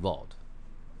anyone else involved.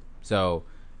 So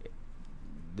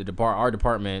our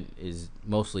department is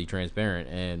mostly transparent,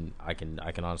 and I can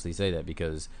honestly say that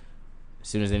because as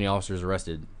soon as any officer is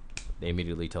arrested, they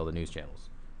immediately tell the news channels,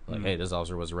 like, hey, this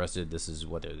officer was arrested, this is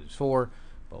what it was for,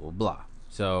 blah, blah, blah.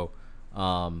 So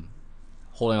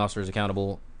holding officers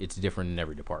accountable, it's different in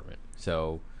every department.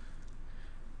 So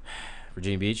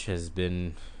Virginia Beach has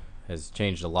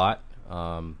changed a lot.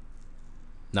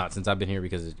 Not since I've been here,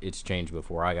 because it's changed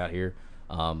before I got here.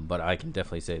 But I can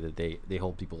definitely say that they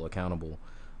hold people accountable.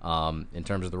 In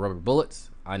terms of the rubber bullets,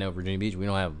 I know Virginia Beach, we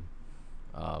don't have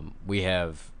them. We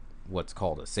have what's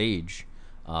called a Sage,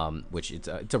 which it's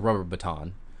a rubber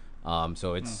baton.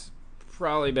 So it's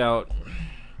probably about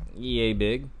yay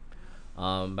big,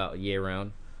 about yay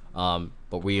round.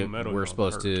 But we're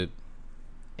supposed to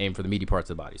aim for the meaty parts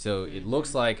of the body. So it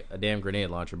looks like a damn grenade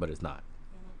launcher, but it's not.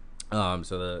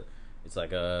 It's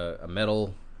like a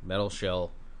metal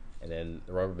shell, and then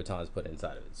the rubber baton is put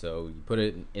inside of it. So you put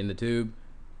it in the tube.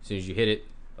 As soon as you hit it,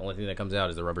 the only thing that comes out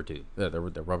is the rubber tube, the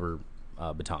rubber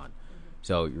baton.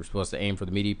 So you're supposed to aim for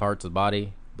the meaty parts of the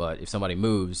body, but if somebody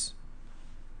moves,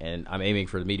 and I'm aiming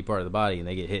for the meaty part of the body, and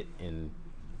they get hit in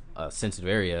a sensitive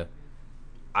area,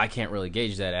 I can't really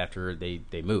gauge that after they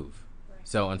move.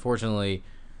 So unfortunately,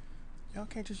 Y'all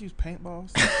can't just use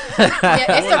paintballs.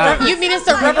 Yeah, you mean it's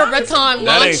a rubber baton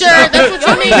That launcher? ain't stopping- That's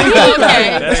what you mean? Okay.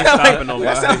 That ain't stopping nobody.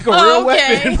 That sounds like a real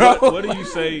Okay. weapon, bro. What do you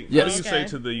say? Yes. What do you say Okay.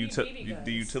 to the BB guns.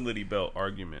 the utility belt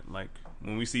argument? Like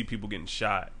when we see people getting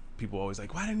shot, people always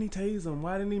like, "Why didn't he tase them?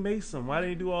 Why didn't he mace them? Why didn't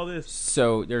he do all this?"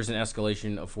 so there's an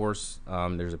escalation of force.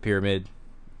 There's a pyramid.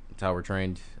 That's how we're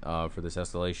trained for this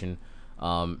escalation.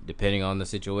 Depending on the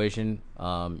situation,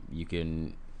 you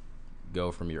can go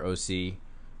from your OC,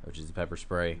 which is the pepper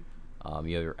spray.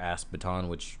 You have your ASP baton,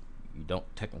 which you don't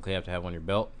technically have to have on your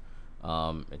belt.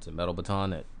 It's a metal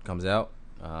baton that comes out.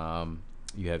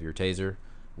 You have your taser,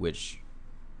 which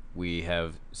we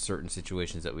have certain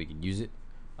situations that we can use it.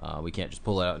 We can't just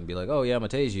pull it out and be like, oh, yeah, I'm going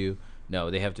to tase you.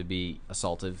 No, they have to be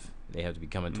assaultive. They have to be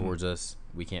coming towards us.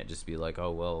 We can't just be like,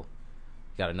 oh, well,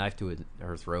 got a knife to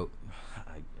her throat.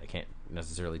 I can't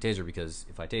necessarily tase her, because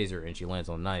if I tase her and she lands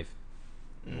on a knife,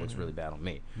 it looks really bad on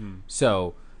me.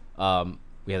 So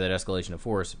we have that escalation of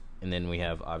force, and then we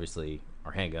have obviously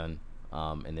our handgun,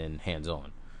 and then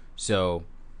hands-on. So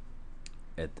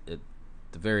at the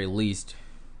very least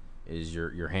is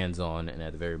your hands-on, and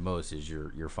at the very most is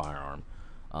your firearm.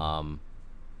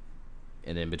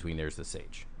 And then between there's the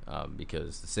Sage,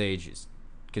 because the Sage is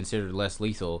considered less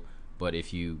lethal, but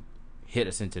if you hit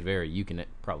a sensitive area, you can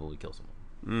probably kill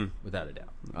someone, without a doubt.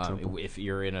 If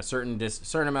you're in a certain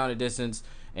amount of distance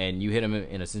and you hit them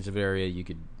in a sensitive area, you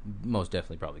could most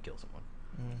definitely probably kill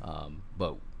someone.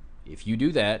 But if you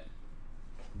do that,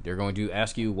 they're going to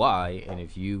ask you why, and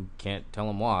if you can't tell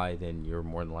them why, then you're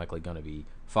more than likely going to be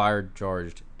fired,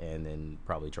 charged, and then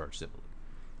probably charged civilly.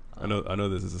 I know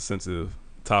this is a sensitive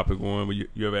topic, one, but you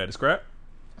ever had to scrap?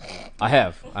 I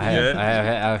have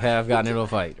Yeah? I have gotten into a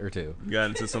fight or two. You got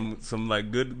into some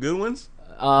like good ones?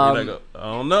 Um, You're like, I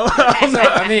don't know.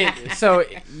 so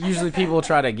usually people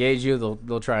try to gauge you.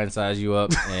 They'll try and size you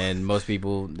up, and most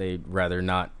people, they'd rather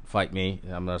not fight me.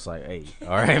 And I'm just like, hey, all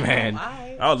right, man.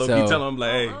 I was low-key telling him,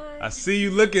 like, hey, I see you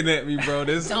looking at me, bro.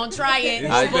 This Don't try it.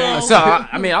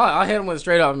 I'll hit him with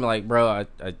straight up. I'm like, bro,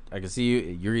 I can see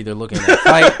you. You're either looking at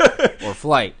fight or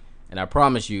flight, and I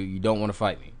promise you don't want to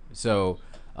fight me. So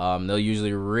they'll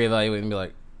usually reevaluate and be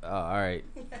like, all right.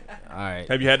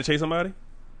 Have you had to chase somebody?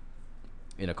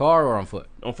 In a car or on foot?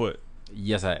 On foot.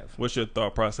 Yes, I have. What's your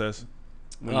thought process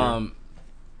when you're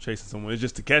chasing someone? Is it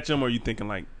just to catch them, or are you thinking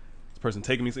like person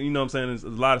taking me? So, you know what I'm saying? There's a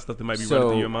lot of stuff that might be So-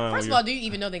 running through your mind. First of when all, do you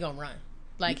even know they're gonna run?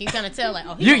 Like, you kind of tell, like,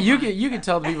 oh, You can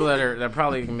tell the people that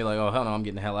probably can be like, oh hell no, I'm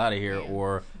getting the hell out of here,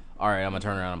 or all right, I'm gonna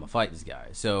turn around, I'm gonna fight this guy.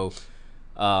 So,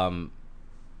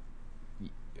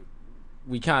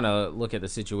 we kind of look at the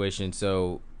situation.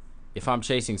 So, if I'm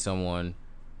chasing someone,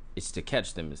 it's to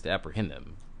catch them, it's to apprehend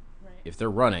them. Right. If they're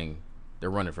running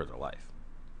for their life.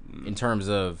 In terms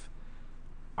of,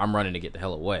 I'm running to get the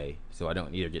hell away, so I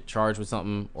don't either get charged with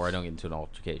something or I don't get into an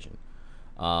altercation.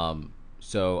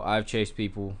 So I've chased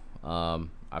people,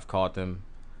 I've caught them,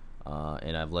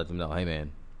 and I've let them know, hey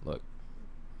man, look,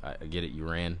 I get it, you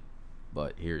ran,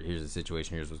 but here's the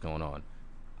situation, here's what's going on.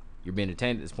 You're being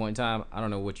detained at this point in time. I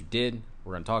don't know what you did.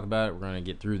 We're going to talk about it. We're going to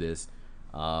get through this.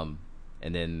 And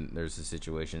then there's the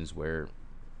situations where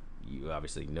you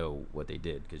obviously know what they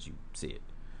did because you see it.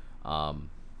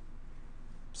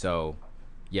 So,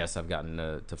 yes, I've gotten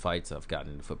to fights. I've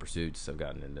gotten into foot pursuits. I've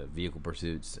gotten into vehicle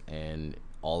pursuits, and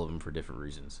all of them for different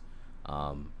reasons.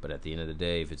 But at the end of the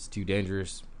day, if it's too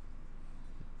dangerous,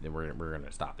 then we're going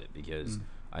to stop it, because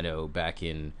I know back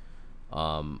in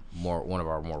one of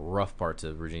our more rough parts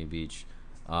of Virginia Beach.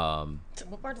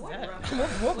 What part is that?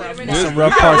 Some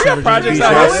rough parts of Virginia Beach.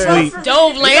 Y'all sleep.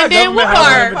 Dove Landing, what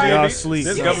part? Y'all sleep.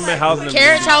 This government housing.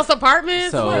 Carriage House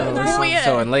Apartments? So, Where we at?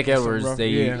 so in Lake Edwards, rough- they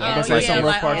yeah. Oh, Like yeah, some rough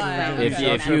like, parts of oh,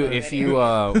 Virginia Beach. if you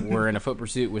were in a foot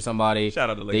pursuit with somebody, Shout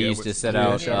out to Lake they used to Edwards. set Yeah,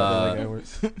 out shout out to Lake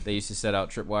Edwards. they used to set out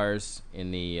tripwires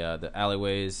in the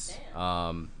alleyways.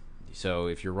 So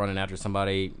if you're running after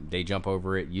somebody, they jump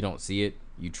over it. You don't see it.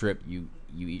 You trip. You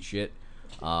eat shit.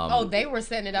 Oh, they were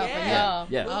setting it out for y'all.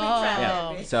 Yeah.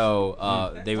 Oh. Yeah.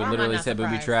 So they would I'm literally not set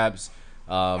booby surprised. traps.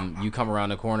 You come around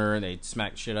the corner and they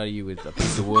smack shit out of you with a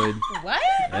piece of wood. What?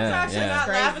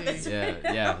 Yeah.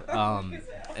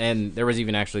 And there was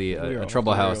even actually a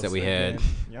trouble house that we had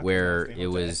where it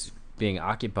was being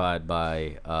occupied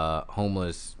by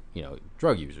homeless,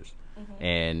 drug users.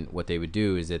 And what they would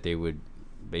do is that they would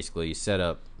basically set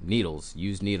up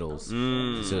used needles.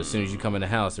 So as soon as you come in the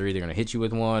house, they're either going to hit you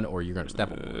with one or you're going to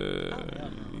step on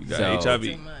one. You got HIV.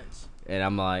 Too much. And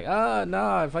I'm like,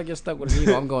 nah, if I get stuck with a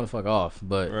needle, I'm going to fuck off.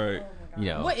 But, Right.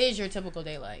 What is your typical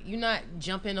day like? You're not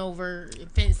jumping over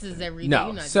fences every day. No,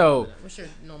 You're not so doing that. What's your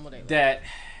normal day like?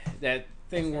 that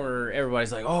thing where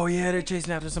everybody's like, oh yeah, they're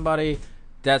chasing after somebody.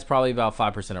 That's probably about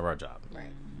 5% of our job. Right.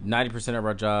 90% of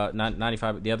our job, not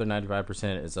 95. The other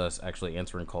 95% is us actually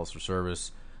answering calls for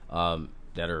service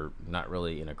that are not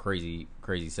really in a crazy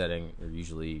setting. They're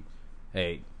usually,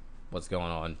 hey, what's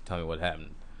going on? Tell me what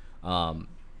happened.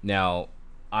 Now,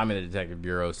 I'm in the detective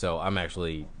bureau, so I'm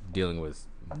actually dealing with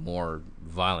more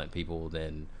violent people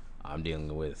than I'm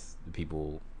dealing with the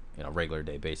people on a regular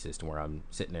day basis, to where I'm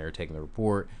sitting there taking the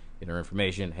report, getting their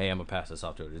information. Hey, I'm gonna pass this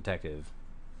off to a detective.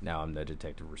 Now I'm the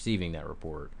detective receiving that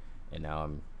report, and now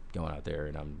I'm going out there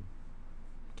and I'm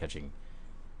catching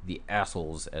the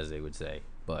assholes, as they would say.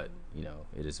 But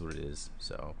it is what it is.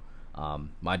 So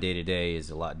my day to day is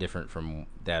a lot different from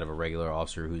that of a regular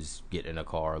officer who's getting in a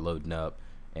car, loading up,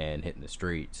 and hitting the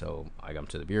street. So I come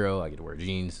to the bureau, I get to wear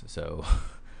jeans, so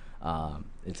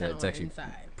it's actually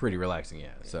inside. pretty relaxing. Yeah.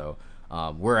 So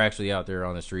we're actually out there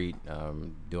on the street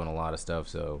doing a lot of stuff.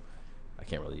 So I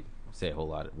can't really say a whole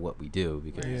lot of what we do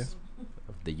because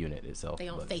of the unit itself. They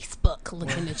on but- Facebook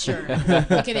looking at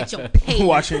your page.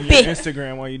 Watching your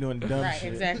Instagram while you're doing dumb Right,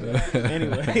 shit. exactly.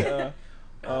 Anyway,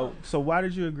 so why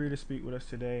did you agree to speak with us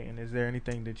today? And is there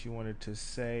anything that you wanted to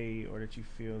say or that you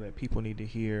feel that people need to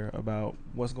hear about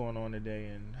what's going on today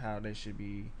and how they should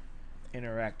be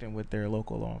interacting with their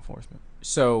local law enforcement?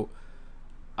 So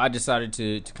I decided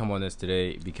to come on this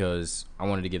today because I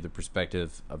wanted to give the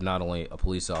perspective of not only a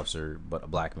police officer but a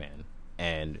black man,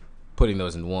 and putting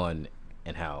those in one,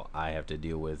 and how I have to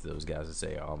deal with those guys that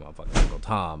say, oh, I'm a fucking Uncle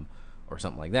Tom or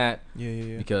something like that.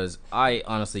 Yeah. Because I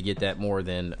honestly get that more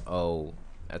than, oh,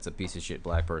 that's a piece of shit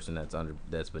black person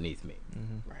that's beneath me.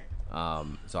 Right.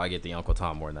 So I get the Uncle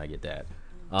Tom more than I get that.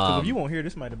 Because if you won't hear,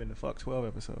 this might have been the Fuck 12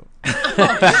 episode. It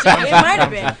might have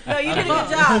been. No, you did a good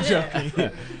job.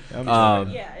 I'm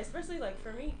joking. Yeah, especially like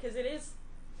for me, because it is,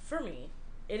 for me,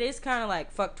 it is kind of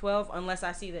like fuck 12 unless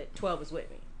I see that 12 is with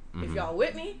me. If y'all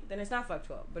with me, then it's not fuck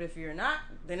 12. But if you're not,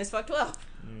 then it's fuck 12.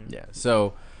 Yeah.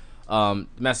 So the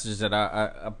messages that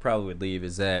I probably would leave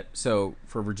is that, so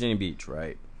for Virginia Beach,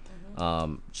 right?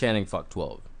 Channing fuck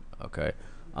 12. Okay.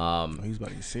 He was about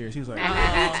to get serious. He was like,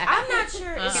 I'm not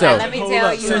sure. So- let me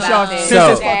tell you Since about y'all- this. since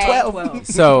it's Okay. fuck 12.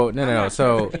 So no.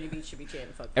 So Virginia Beach should be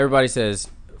chanting fuck 12. everybody says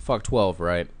fuck 12,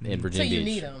 right? In So Virginia you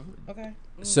Beach. need them. Okay.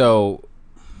 So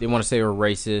they want to say we're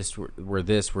racist, we're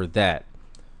this, we're that,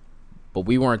 but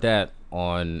we weren't that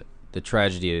on the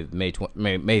tragedy of May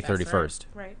 31st.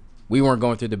 Right. We weren't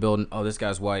going through the building. Oh, this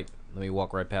guy's white. Let me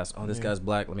walk right past. Oh, this guy's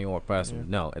black. Let me walk past him.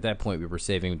 No, at that point, we were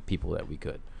saving people that we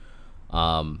could.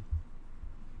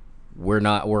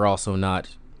 We're also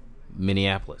not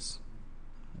Minneapolis.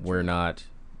 We're not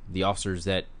the officers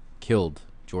that killed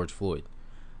George Floyd.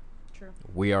 True.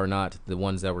 We are not the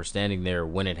ones that were standing there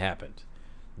when it happened.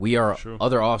 We are True.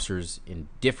 other officers in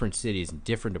different cities and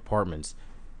different departments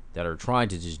that are trying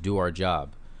to just do our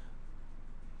job.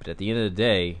 But at the end of the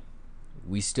day,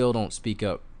 we still don't speak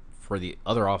up for the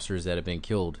other officers that have been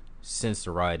killed since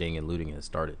the rioting and looting has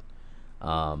started.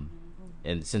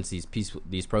 And since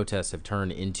these protests have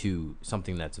turned into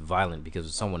something that's violent because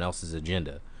of someone else's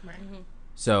agenda. Right.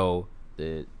 So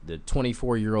the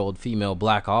 24-year-old female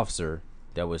black officer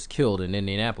that was killed in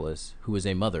Indianapolis, who was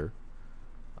a mother,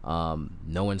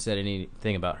 no one said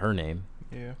anything about her name.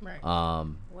 Yeah. Right.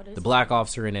 The black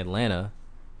officer in Atlanta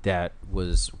that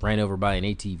was ran over by an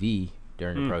ATV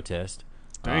during a protest.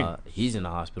 Dang. He's in the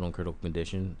hospital in critical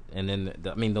condition. And then,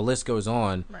 the list goes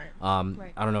on. Right.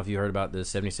 I don't know if you heard about the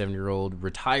 77-year-old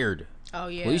retired Oh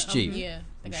yeah. police chief. Yeah. who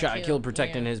They got shot and killed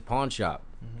protecting his pawn shop.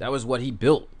 That was what he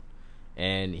built.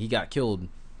 And he got killed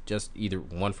just either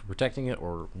one for protecting it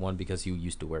or one because he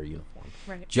used to wear a uniform.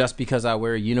 Right. Just because I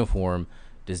wear a uniform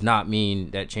does not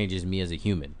mean that changes me as a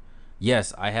human.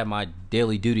 Yes, I have my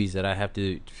daily duties that I have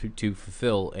to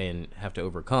fulfill and have to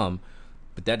overcome,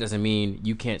 but that doesn't mean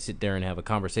you can't sit there and have a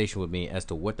conversation with me as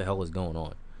to what the hell is going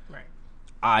on. Right.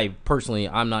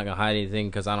 I'm not going to hide anything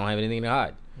because I don't have anything to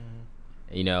hide.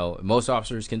 You know, most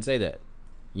officers can say that.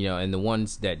 You know, and the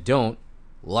ones that don't,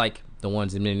 like the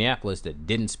ones in Minneapolis that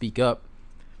didn't speak up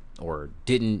or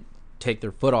didn't take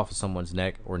their foot off of someone's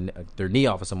neck or their knee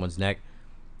off of someone's neck,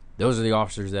 those are the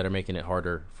officers that are making it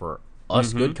harder for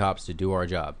us good cops to do our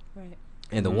job. Right.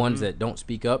 And the ones that don't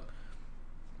speak up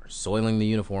are soiling the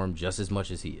uniform just as much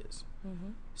as he is.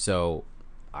 So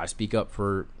I speak up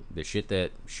for the shit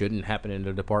that shouldn't happen in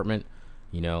the department.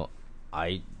 You know,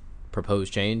 I propose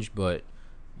change, but,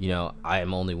 you know, I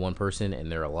am only one person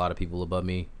and there are a lot of people above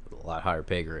me with a lot higher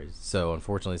pay grades. So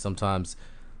unfortunately, sometimes,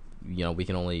 you know, we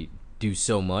can only do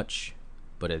so much.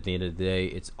 But at the end of the day,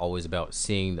 it's always about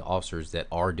seeing the officers that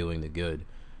are doing the good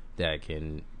that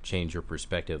can change your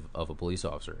perspective of a police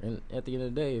officer. And at the end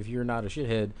of the day, if you're not a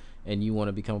shithead and you want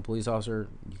to become a police officer,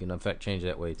 you can affect change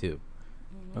that way too.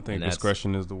 I think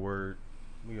discretion is the word.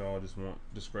 We all just want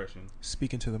discretion.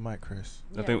 Speaking to the mic, Chris.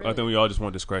 I think we all just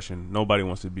want discretion. Nobody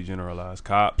wants to be generalized.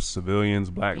 Cops,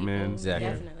 civilians, black men. Exactly.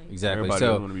 Definitely. Exactly. Everybody So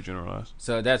doesn't want to be generalized.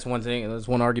 So that's one thing. That's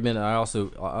one argument I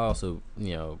also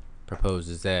you know propose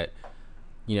is that,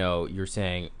 you know, you're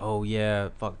saying, oh yeah,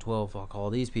 fuck 12, fuck all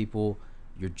these people.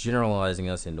 You're generalizing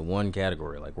us into one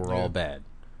category, like we're all bad.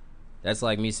 That's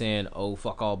like me saying, oh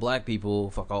fuck all black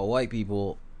people, fuck all white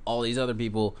people, all these other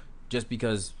people, just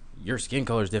because your skin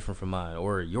color is different from mine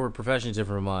or your profession is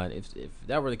different from mine. If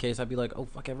that were the case, I'd be like, oh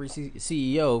fuck every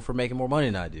CEO for making more money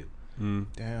than I do.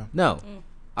 Damn. No,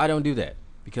 I don't do that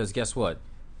because guess what?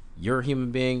 You're a human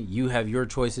being. You have your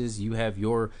choices. You have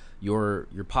your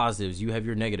positives. You have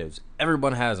your negatives.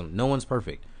 Everyone has them. No one's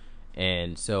perfect,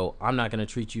 and so I'm not gonna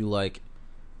treat you like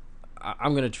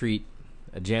I'm gonna treat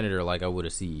a janitor like I would a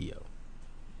CEO.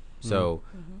 So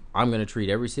I'm gonna treat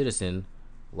every citizen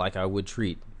like I would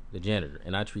treat the janitor,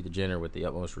 and I treat the janitor with the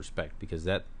utmost respect because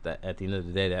that at the end of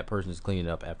the day, that person is cleaning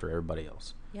up after everybody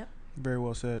else. Yep. Very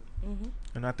well said.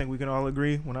 And I think we can all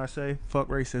agree when I say fuck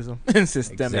racism and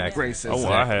systemic Exactly. racism. Oh,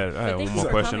 well, I had Thank one you more for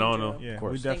question. I coming, don't know. Drew. Yeah,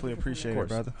 course. we definitely Thank you for appreciate coming. it,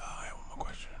 brother. I have one more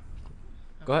question.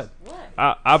 Go ahead.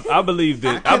 What? I believe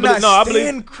that. I cannot I believe.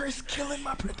 stand Chris killing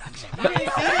my production. You didn't see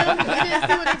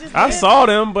what he just I did? saw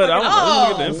them, but I Oh,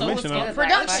 don't get the so information it's on.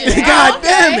 production. God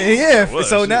damn it, yeah. Well,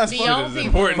 so shit. now it's Be fun. your Footage own is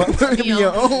people. important. Be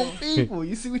your own people.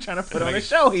 You see, we trying to put on a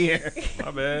show here.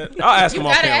 My bad. I'll ask You him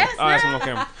on gotta camera. ask I'll ask him now. on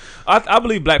camera. I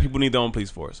believe black people need their own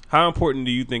police force. How important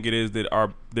do you think it is that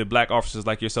the black officers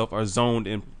like yourself are zoned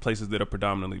in places that are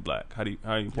predominantly black? How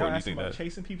Y'all important do you asked think about that?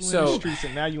 chasing people in So- the streets,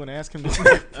 and now you want to ask him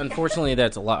to Unfortunately,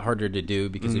 that's a lot harder to do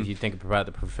because if you think about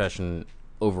the profession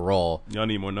overall, Y'all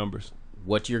need more numbers.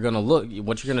 what you're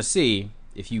gonna see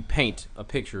if you paint a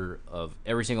picture of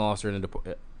every single officer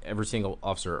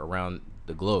around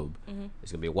the globe,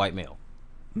 it's gonna be a white male.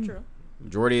 True.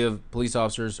 Majority of police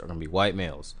officers are gonna be white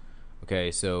males.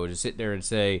 Okay, so to sit there and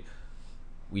say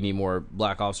we need more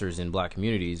black officers in black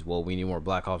communities, well, we need more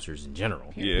black officers in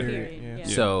general. Yeah. Period. Yeah.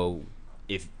 So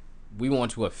if we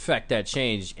want to affect that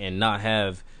change and not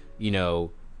have, you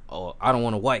know, oh, I don't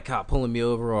want a white cop pulling me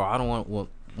over, or I don't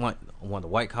want the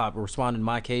white cop responding to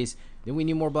my case, then we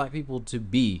need more black people to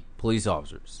be police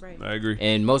officers. Right. I agree.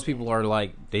 And most people are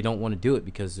like, they don't want to do it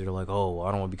because they're like, oh,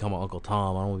 I don't want to become an Uncle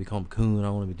Tom. I don't want to become Coon. I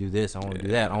don't want to do this. I want to do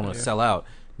that. I want to sell out.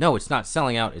 No, it's not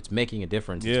selling out. It's making a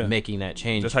difference. Yeah. It's making that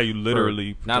change. That's how you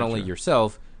literally for not protect only your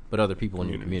yourself, but other people in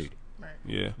your communities. community.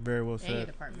 Yeah. Very well And your said.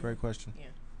 department. Great question. Yeah.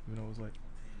 You know, it was like,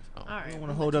 All I right. don't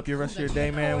want to hold up your rest of your day,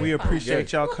 man. We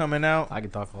appreciate y'all coming out. I can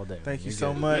talk all day. Thank you You're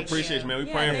so good. much. Appreciate you, man. We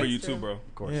Yeah, praying for thanks, you too, too. bro.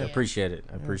 Of course, Yeah. I appreciate it.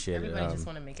 I appreciate Everybody it. just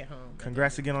want to make it home.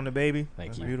 Congrats again on the baby.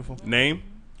 Thank That's you. beautiful. Name?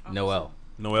 Noel.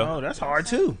 Noel. Oh, that's hard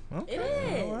too. Okay.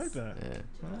 It I like is. that.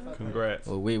 Yeah. Congrats.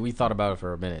 Well, we thought about it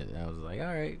for a minute. And I was like, all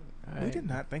right. We did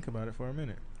not think about it for a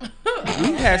minute.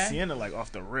 We had Sienna like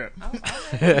off the rip.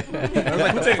 That was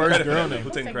like the first girl name. Who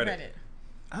Take taking credit?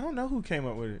 I don't know who came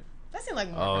up with it. That seemed like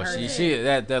more Oh, her. she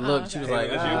that look. She was okay. like,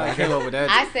 That's you. I came up with that.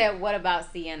 I said, what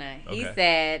about Sienna? He Okay.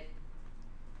 said,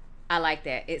 I like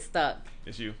that. It stuck.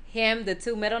 It's you. Him, the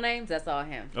two middle names, that's all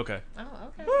him. Okay. Oh,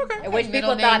 okay. Which Middle people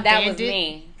thought name that was Bandit. me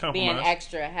being Compromise.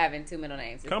 extra, having two middle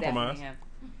names. It's Compromise. definitely him.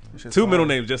 It's just Two fine. middle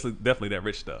names, just definitely that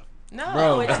rich stuff. No,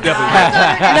 Bro, it's That's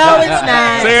not. definitely No, it's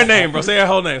not. Say her name, bro. Say her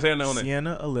whole name. Say her whole name.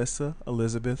 Sienna Alyssa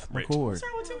Elizabeth Rich. McCord.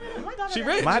 She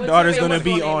rich. My What's daughter's your gonna middle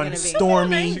be name on gonna be?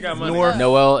 Stormy She got money. North.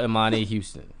 Noel Imani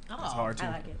Houston. Oh, It's hard too. I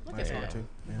like it. Look That's at hard that. too.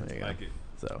 There you go. Like it.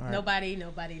 So right. Nobody.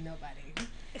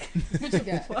 What you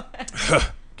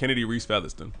got? Kennedy Reese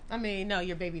Featherston. I mean, no,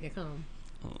 your baby to come.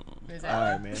 Is that All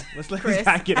right, man. Let's let this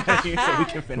guy get out of here so we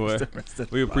can finish What? the rest of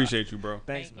the We pod. appreciate you, bro.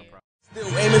 Thanks. Thank you.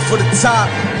 Still aiming for the top.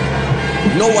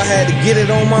 Know I had to get it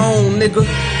on my own, nigga.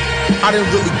 I done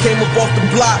really came up off the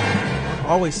block.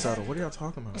 Always subtle. What are y'all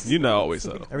talking about? You're not always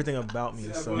subtle. Everything about me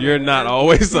is subtle. You're not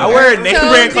always I subtle. wear name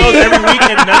brand clothes every week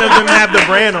and none of them have the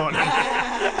brand on it.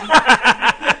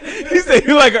 He said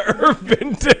you like an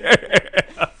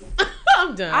earthbender.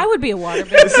 I'm done. I would be a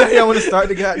waterbender. So y'all want to start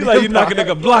the guy? You like you knocking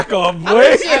a block off, boy.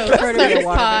 Let's prefer start to be a this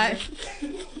water pod.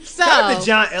 Shout out to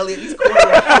John Elliott. These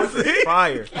choreographers are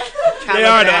fire. They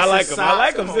are, though. I like 'em. Calabasas I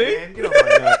like socks. 'em, Come on, see? man. Get off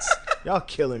my nuts. Y'all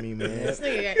killing me, man. This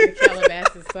nigga got the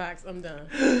Calabasas socks. I'm done.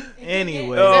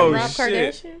 Anyway. Oh, Rob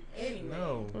shit. Kardashian?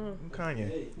 No. I'm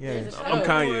Kanye. Yeah. I'm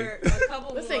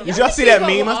Kanye. Listen, Did y'all see that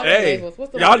keep meme? up with all the Hey, labels.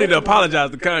 What's the- y'all need to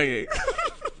apologize to Kanye.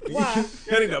 Why?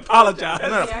 You need to apologize. I'm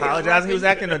not apologizing. He was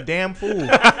acting a damn fool.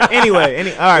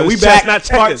 Anyway, all right, It we was back. chestnut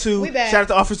Part checkers. 2. We back. Shout out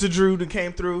to Officer Drew that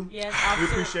came through. Yes, We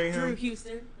Officer appreciate him. Drew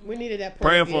Houston. We needed that.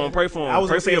 Praying point for him. again. Pray for I him. was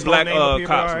Pray gonna for say your his whole black name up here,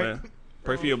 but cops, all right. man.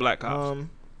 Pray for your black cops.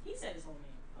 He said his whole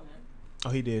name. Okay. Oh,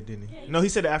 he did, didn't he? Yeah, he No, he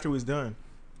said it after he was done.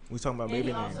 We was talking about And baby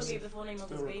he also names. gave the full name of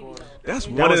his baby. Though. That's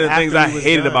That one of was the things after I he was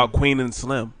hated done. about Queen and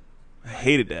Slim. I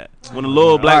hated that. When the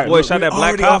little black Alright, boy look, shot we that black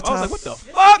already cop, off I was like, top. what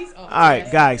the fuck? He's off All right,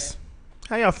 the guys.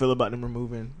 How y'all feel about them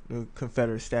removing the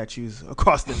Confederate statues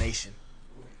across the nation?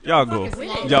 Y'all go. Fuck is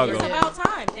long. Y'all It's go. about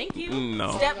time. Thank you.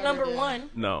 No. Step number one.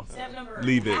 No. Step number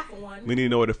Leave it. half one. We need to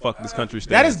know where the fuck this country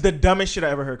stands. That is the dumbest shit I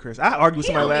ever heard, Chris. I argued with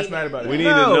He somebody don't last mean night that. about it. We need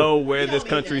No. to know where You this don't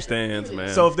country mean that. stands, man.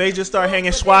 So if they just start hanging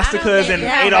I don't swastikas think and you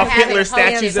have Adolf to have Hitler it posted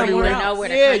statues somewhere everywhere, to know where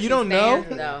the yeah, country you don't know.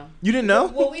 stands, though. You didn't know?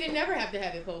 Well, we didn't never have to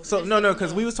have it posted. So no,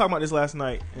 because we was talking about this last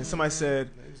night, and somebody said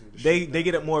they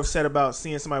get more upset about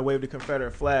seeing somebody wave the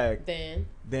Confederate flag Then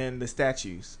than the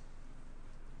statues,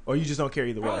 or you just don't care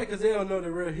either Probably way. because they don't know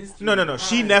the real history. No.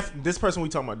 This person we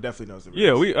talking about definitely knows the.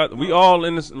 Yeah, we all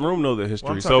in this room know the Well, history.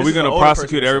 I'm So talking- we're this is gonna an older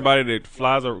prosecute person. everybody that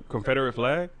flies a Confederate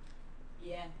flag.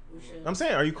 Yeah, we should. I'm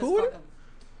saying, are you cool with it?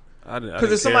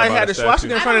 Because if somebody had the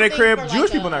swastika in I front of don't their crib, think for Jewish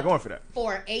like people a- not going for that.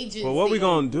 for agency. Well, what we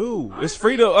gonna do? It's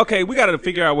freedom. Okay, we gotta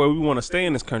figure out where we want to stay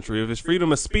in this country. If it's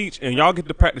freedom of speech and y'all get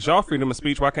to practice y'all freedom of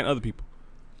speech, why can't other people?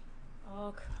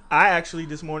 Oh, crap. I actually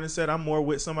this morning said I'm more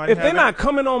with somebody. If they're having- not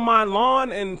coming on my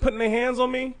lawn and putting their hands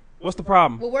on me, what's the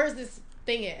problem? Well, where's this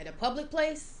thing at? At a public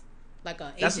place? Like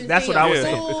a agency? That's what I was Yeah.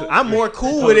 saying. I'm more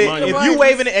cool with it Money. if you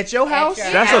waving it at your house.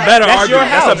 your That's a house. better That's argument. your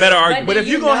That's house. a better argument. But if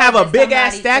then you you gonna know have a that big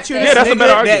ass somebody's statue, defending of Yeah, this that's a nigga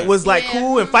better that argument. was like Yeah.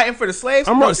 cool and fighting for the slaves.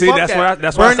 I'm no, right. See, fuck that's that. where I Burn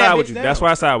that side bitch with you. down. That's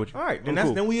where I side with you. All right, then I'm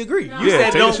cool. then we agree. You Yeah, said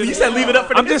take the don't. shit. You said leave it up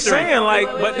for the I'm just history. saying, like,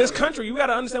 Wait, but wait, this wait. country, you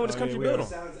gotta understand what this Oh, country yeah, we built are. on.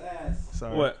 Sounds ass.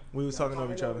 Sorry. What? We was talking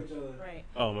over each other. Right.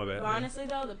 Oh my bad. But honestly,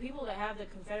 though, the people that have the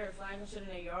Confederate flag and shit in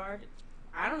their yard,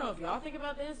 I don't know if y'all think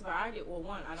about this, but I did. Well,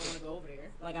 one, I don't want to go over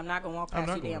there. Like, I'm not gonna walk I'm past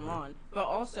not your going damn over there. lawn. But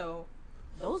also,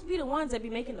 those be the ones that be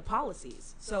making the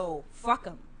policies. So fuck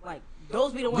them. Like,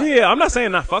 those be the ones. Yeah, I'm not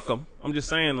saying not fuck them. I'm just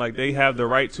saying like they have the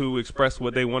right to express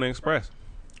what they want to express.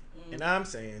 And I'm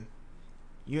saying,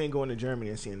 you ain't going to Germany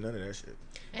and seeing none of that shit.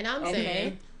 And I'm Okay.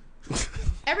 saying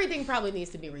everything probably needs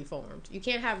to be reformed. You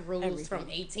can't have rules Everything. from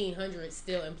 1800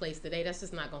 still in place today. That's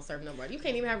just not gonna serve nobody. You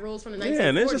can't even have rules from the 1940s. Yeah,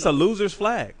 and it's just a loser's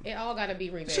flag. It all gotta be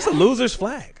revamped. It's just a loser's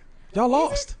flag. Y'all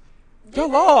lost. Y'all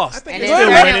lost. And They then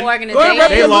still certain winning. organizations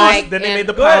They lost, like then they in- made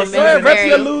the Go ahead, policy. go ahead, rep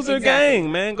your military- loser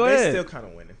gang, man. Go They ahead. still kind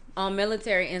of winning. on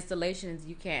military installations,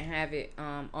 you can't have it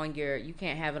you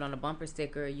can't have it on a bumper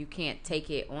sticker. You can't take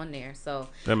it on there. So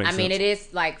That makes I mean, sense. it is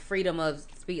like freedom of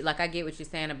speech. Like I get what you're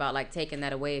saying about like taking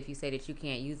that away if you say that you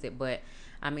can't use it. But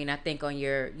I mean, I think on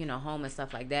your home and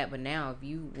stuff like that. But now if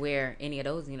you wear any of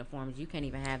those uniforms, you can't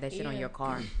even have that shit on Yeah. your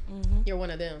car. You're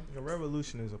one of them. The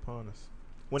revolution is upon us.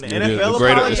 When the It is.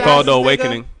 NFL It's called the apologizes,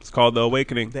 awakening. nigga, It's called the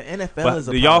awakening. The NFL But is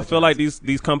do y'all feel like apologizing.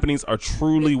 these companies are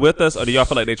truly with us, or do y'all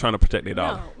feel like they're trying to protect their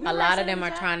dollar? A lot of them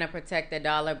are trying to protect their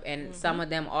dollar, and some of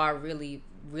them are really,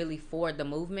 really for the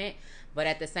movement. But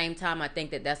at the same time, I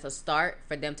think that that's a start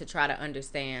for them to try to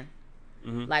understand,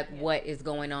 like, what is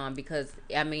going on. Because,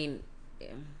 I mean...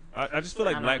 I just feel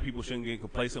like black people shouldn't get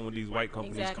complacent when these white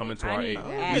companies Exactly. come into I our need aid.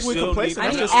 action. We still need, I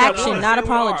need just action, saying not we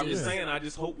are. I'm apologies. just saying, I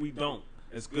just hope we don't.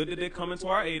 It's good that they come into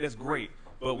our aid. That's great.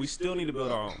 But we still need to build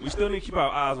our own. We still need to keep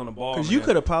our eyes on the ball. Because you man.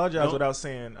 could apologize Don't- without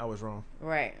saying I was wrong.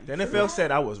 Right. The NFL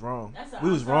said I was wrong. That's a- We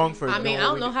was wrong for. I mean, doing I what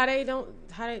don't we know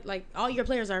did. how they like all your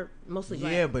players are mostly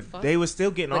black. Yeah, but Fuck. they was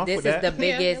still getting But off this with is that. the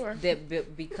Yeah, they biggest, were.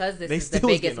 because this They is the still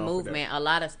was biggest getting off with that. movement. A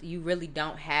lot of you really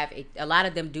don't have a lot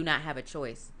of them do not have a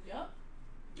choice.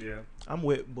 Yeah. I'm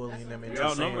with bullying them We into saying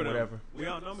outnumber them. whatever. We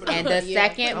outnumber them. And the Yeah,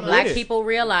 second I'm black with it. people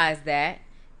realize that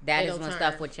They is don't when turn.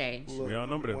 stuff would change. Look, We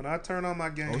outnumber them. when I turn on my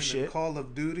game, Oh, and shit. Call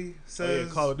of Duty Oh, yeah,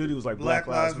 says Call of Duty was like Black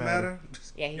Lives Matter.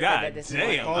 Yeah, he said God that this damn.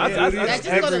 morning. Oh, I- yeah, I- it is. I- That's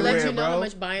just going to let you everywhere, know how bro.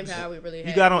 much buying power we really have.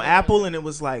 You got on Apple and it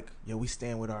was like, yo, we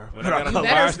stand with our. When I got on You better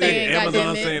Fire stay Stick, in,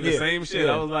 Amazon goddammit. saying the Yeah. same shit.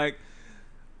 Yeah. I was like,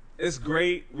 it's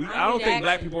great. I don't think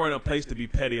black people are in a place to be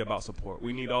petty about support.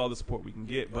 We need all the support we can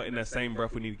get, but in that same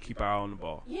breath, we need to keep our eye on the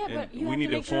ball. Yeah, And but you we have need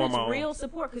to make sure form it's our own. real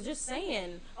support. Because just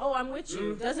saying, "Oh, I'm with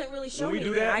you," doesn't really show When we me do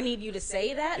anything. that- I need you to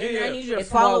say that, Yeah, and then I yeah. need you to It's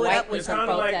follow more it white up with It's people some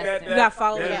kind of like protesting. You gotta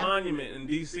follow that it up. monument in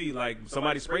D.C. Like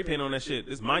somebody spray paint on that shit.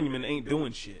 This monument ain't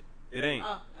doing shit. It ain't.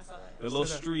 Oh, I saw that. The little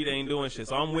street ain't doing shit.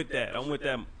 So I'm with that.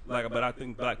 Like, but I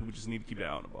think black people just need to keep their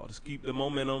eye on the ball. Just keep the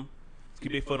momentum.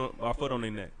 Just keep our foot on their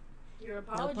neck. Your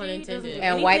pun apology intended. doesn't do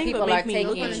And white anything people but are make me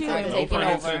look taking- at you are and No take taking it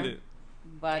pun over. intended.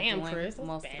 By Damn, doing Chris, that's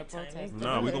most of bad the protests. timing.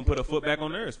 Nah, we gonna put a foot back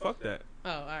on theirs. Fuck that.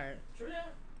 Oh, all right.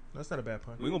 That's not a bad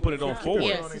pun. We gonna put it on forward.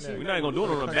 Yeah, We're not gonna do it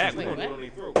on the back. We Wait, gonna do it what? on their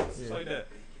throat. Just like that.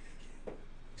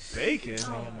 Bacon.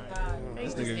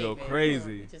 This nigga go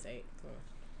crazy. Just ate.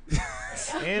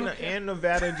 And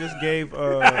Nevada just gave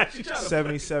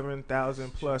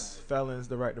 77,000 plus felons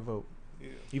the right to vote,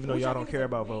 even though y'all don't care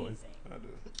about voting.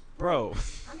 Bro.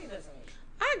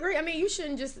 I agree. I mean, you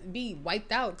shouldn't just be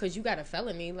wiped out because you got a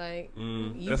felony. Like,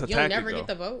 you, that's a you'll tactic, never though. get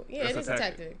the vote. Yeah, That's it is a a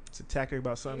tactic. tactic. It's a tactic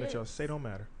about something that y'all say don't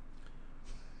matter.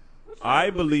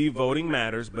 I believe voting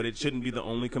matters, but it shouldn't be the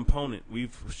only component.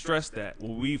 We've stressed that.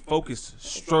 Well, we focused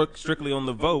strictly on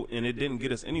the vote, and it didn't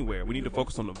get us anywhere. We need to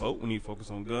focus on the vote. We need to focus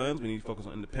on guns. We need to focus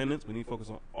on independence. We need to focus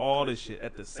on all this shit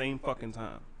at the same fucking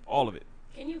time. All of it.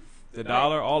 Can you The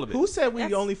dollar, all of it. Who said we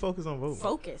That's only focus on voting?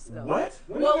 focus though? What?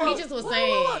 Well, He just was whoa,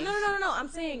 saying. whoa, whoa. No. I'm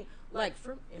saying like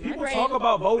for in my People brain, talk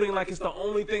about voting like it's the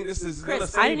only thing this is gonna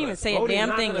Chris, save I didn't even us. say a Voting's damn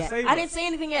not thing gonna yet. save I us. didn't say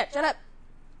anything yet. Shut up.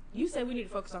 You said we need to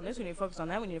focus on this. We need to focus on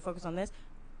that. We need to focus on this.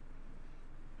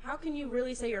 How can you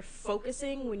really say you're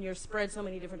focusing when you're spread so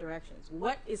many different directions?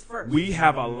 What is first? We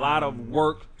have a lot of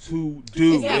work to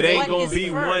do. Yeah, It ain't what gonna is be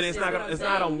first one. is It's not what gonna. I'm It's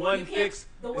not a saying. one You can't- fix.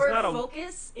 The It's word not a.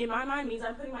 focus in my mind means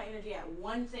I'm putting my energy at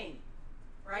one thing.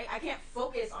 Right? I can't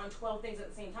focus on 12 things at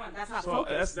the same time. That's not So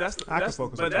focus. I can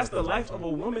focus on but that's the 12 life things. of a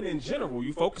woman in general.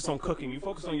 You focus on cooking. You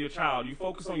focus on your child. You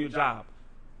focus on your job.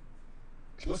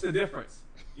 What's the difference?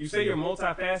 You say you're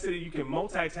multifaceted. You can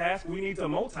multitask. We need to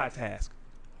multitask.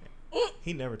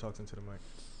 He never talks into the mic.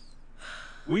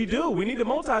 We do. We need to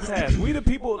multitask. We the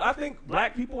people, I think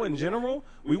black people in general,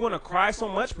 we want to cry so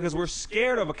much because we're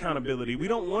scared of accountability. We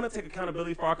don't want to take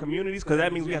accountability for our communities because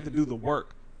that means we have to do the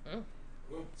work.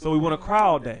 So we want to cry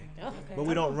all day. But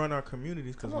we don't run our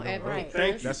communities because Come we on, don't Ed, vote. right.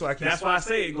 Thank you. That's why I keep That's why I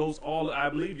say it goes all. I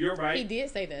believe you're right. He did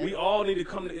say that. We all need to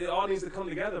come. It all needs to come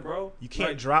together, bro. You can't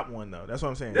Like, drop one though. That's what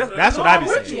I'm saying. That's- That's no, what I I'm be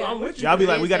with saying. you. I'm with you. Y'all be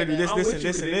like, He we got to said do this, that. this, I'm and with you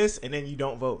this, and with this, and then you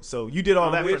don't vote. So you did all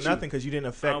I'm that for with you. nothing because you didn't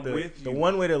affect I'm the with you.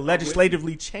 one way to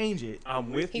legislatively change it.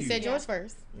 I'm with He you. said yours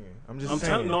first. Yeah, I'm just I'm saying.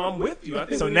 telling. No, I'm with you. I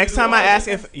think So we need next to do time I all ask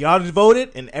this. if y'all just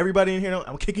voted and everybody in here,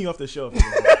 I'm kicking you off the show. If you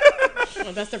don't vote.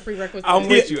 Oh, that's the prerequisite. I'm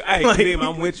with you. Hey, Like- Kadeem,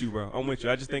 I'm with you, bro. I'm with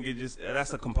you. I just think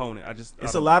that's a component.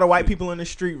 It's a lot of white people in the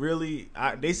street. Really,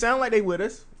 they sound like they with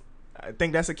us. I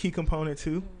think that's a key component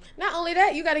too. Not only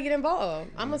that, you got to get involved.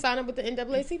 I'm gonna sign up with the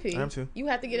NAACP. I am too. You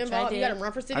have to get Which I involved. You did. got to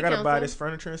run for city I gotta council. buy this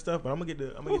furniture and stuff, but I'm gonna get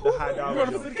the high dollar.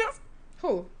 joint.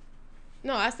 Who?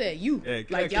 No, I said you. Yeah,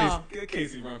 like let y'all. Let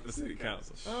Casey run for city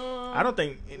council. I don't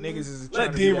think niggas is trying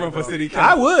Let to Dean do run that, for bro. city I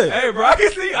council. would. Hey, bro, I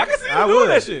can see I you doing would.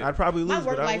 that shit. I'd probably My lose,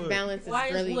 but I work-life would. balance is Why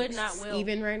is really would not will?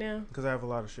 even right now. Because I have a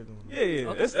lot of shit going on.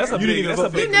 Yeah. That's a You big. didn't That's vote a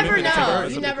for big it. You never commitment to know. take on.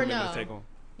 That's You a big never commitment know. to take on.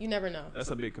 You never know.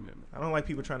 That's a big commitment. I don't like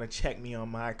people trying to check me on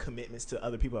my commitments to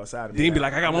other people outside of me. Dean be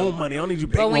like, I got my own money. I don't need you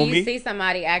But banking when on you me. see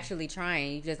somebody actually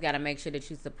trying, you just got to make sure that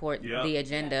you support Yeah. the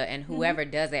agenda, and whoever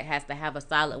does it has to have a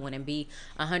solid one and be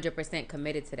 100%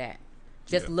 committed to that.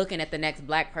 Just Yeah. looking at the next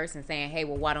black person saying, hey,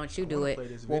 well, why don't you do wanna it? play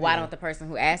this Well, why video. don't the person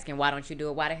who asking, why don't you do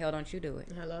it? Why the hell don't you do it?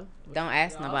 Hello. Don't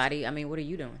ask nobody. I mean, what are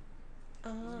you doing?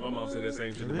 My mom said the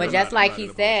same shit. But just like he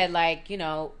said, like, you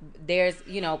know, there's,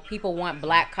 you know, people want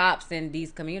black cops in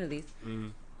these communities.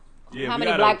 Yeah, How we many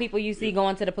gotta black people you see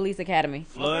going to the police academy?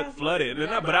 flooded?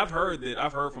 But I've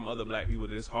heard from other black people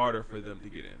that it's harder for them to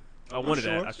get in. I wanted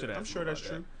that. I should have. I'm sure that's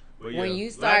true. But When yeah,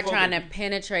 you black start trying to folk,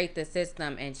 penetrate the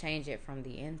system and change it from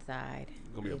the inside,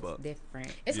 Gonna be a it's buck.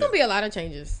 different. It's Yeah. gonna be a lot of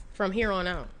changes from here on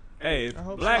out. Hey, if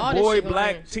hope so. black All this boy, shit gonna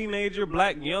black change. teenager,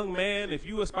 black young man, if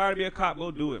you aspire to be a cop, go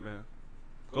do it, man.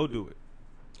 Go do it.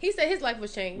 He said his life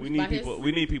was changed. We by need people. His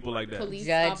We need people like that. police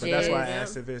Judges. But that's why I officers,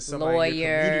 asked if it's somebody in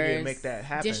your community to Lawyers, make that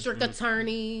happen. district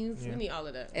attorneys. Yeah. We need all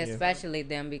of that. Especially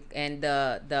them and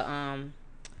the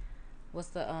what's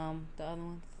the other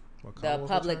ones? What, The Commonwealth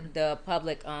public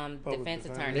attorney? defense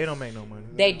defense. attorneys. They don't make no money.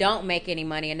 They don't make any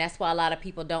money, and that's why a lot of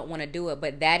people don't want to do it.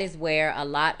 But that is where a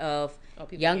lot of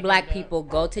people young get black held up. people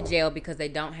go to jail because they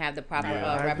don't have the proper Yeah,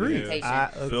 I agree. representation. I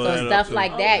Fill agree. that So up, stuff too.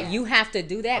 like that, you have to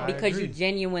do that I because you agree.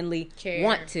 genuinely Care.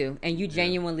 want to, and you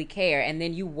genuinely care, and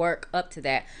then you work up to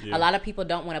that. Yeah. A lot of people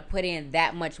don't want to put in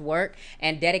that much work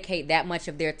and dedicate that much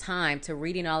of their time to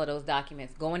reading all of those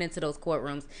documents, going into those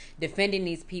courtrooms, defending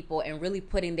these people, and really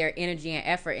putting their energy and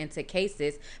effort into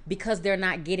cases because they're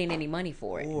not getting any money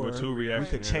for it. Or We're too we reactionary.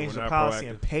 could change We're the not policy proactive.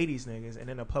 and pay these niggas, and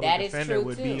then a public That is defender true,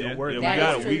 would too. be Yeah, a work.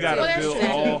 That is we true, gotta too. Well, fill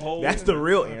that's true. all holes. That's the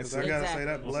real Because answer. I gotta Exactly. say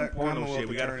that On some black porno Commonwealth shit,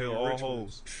 we gotta attorney fill in all Richmond.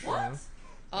 holes. What?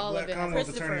 All Black of it. Commonwealth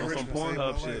Christopher. attorney in On some Richmond saved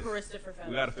Pornhub my shit. life. Christopher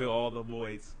We gotta fill all the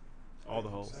voids, all the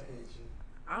holes.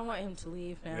 I want him to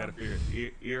leave now. We gotta fill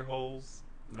ear holes,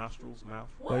 nostrils, mouth.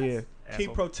 But yeah,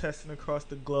 keep Asshole. protesting across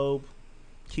the globe.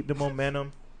 Keep the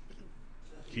momentum.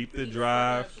 Keep the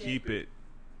drive. Keep it.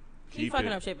 Keep Keep fucking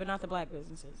it. up shit, but not the black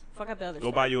businesses. Fuck up the other Go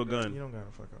shit. buy you a You gun. don't gotta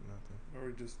fuck up nothing. Or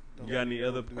we just don't You got any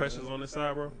other do questions that. on this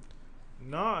side, bro?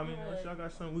 No, I mean, unless y'all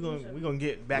got something, we gonna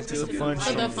get back to Let's some do fun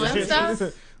some shit. fun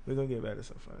stuff? We're gonna get back to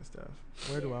some fun stuff.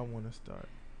 Where do I want to start?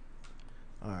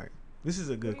 All right, this is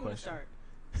a good Where you wanna question.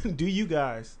 start? Do you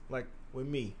guys, like with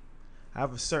me, I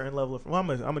have a certain level of, well, I'm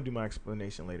gonna do my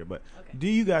explanation later, but Okay. do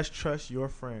you guys trust your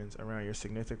friends around your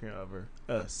significant other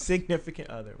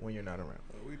when you're not around?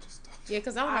 We just talked. Yeah,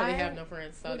 because I don't really I have no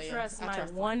friends. So would yeah, trust I my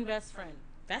trust one best friend.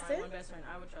 That's My it? one best friend.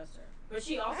 I would trust her, but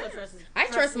she also trusts. I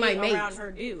trust my me mates. around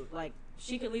her dude. Like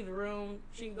she could leave the room.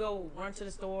 She could go run to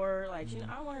the store. Like she,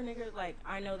 I don't want her nigga. Like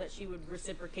I know that she would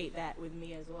reciprocate that with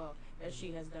me as well as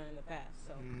she has done in the past.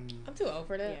 So, I'm too old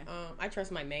for that. Yeah. I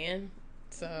trust my man.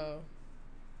 So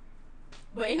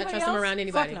but anybody trust him else? around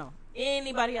anybody. Fuck no.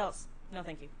 Anybody else? No,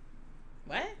 thank you.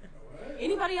 what?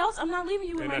 Anybody else? I'm not leaving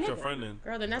you with Ain't my that your nigga. friend then?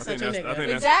 Girl, then that's I not think your that's- I nigga.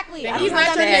 think that's- Exactly. I He's don't not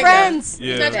have your any nigga. friends.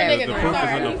 Yeah, not your nigga, the I'm proof is in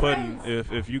sorry. the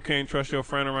pudding. If you can't trust your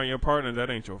friend around your partner, that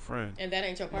ain't your friend. And that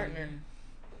ain't your partner.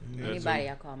 That Anybody too.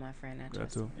 I call my friend, I That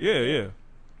trust. too. Yeah.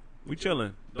 We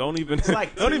chilling. Don't even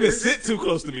like don't even tears. sit too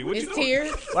close to me. What It's you doing?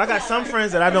 tears. Well, I got some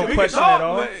friends that I don't We can question talk, at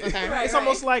all. but- Okay. It's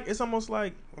almost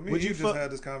like I mean, would you you just fuck? had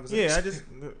this conversation. Yeah, I just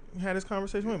had this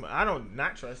conversation with him. I don't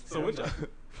not trust. So him.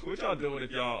 what y'all doing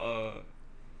if y'all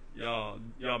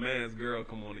man's girl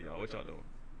come on to y'all? What y'all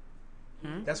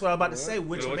doing? That's what I was about to say.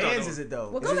 Which Yeah, what y'all man's doing? is it though?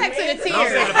 Well, Is go it- back to the I'm saying,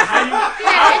 tears. but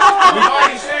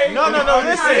no.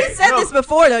 Listen, You said no, this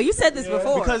before, though. You said this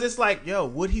before. because it's like, yo,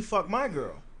 would he fuck my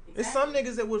girl? It's some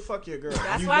niggas that would fuck your girl.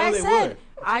 That's you why know I they said would.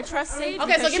 I trust Sage.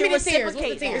 Okay, so because give me she'll the tears. What's the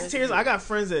reciprocate that. tears? It's tears. I got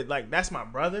friends that like that's my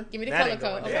brother. Give me the That color ain't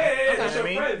code. going Okay. down. Okay. You know what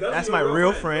I mean? That's my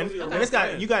real friend. And it's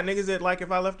got you got niggas that like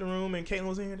if I left the room and Caitlyn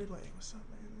was in here, they're like, "What's up,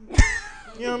 man?"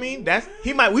 You know what I mean? That's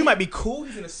we might be cool.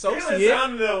 He's an associate.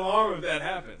 Sound the alarm if that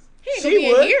happens. He ain't She gonna be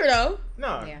in would. here though.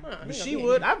 No, Yeah. but He she gonna be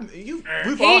would.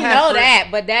 We've all He had know friends. that,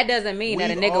 but that doesn't mean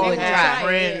that a We've nigga all would had try.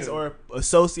 friends or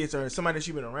associates or somebody that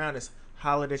you've been around that's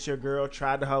hollered at your girl,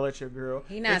 tried to holler at your girl.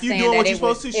 He not if you saying doing that what you're it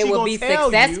supposed would, to, it she would gonna be tell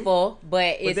successful, but But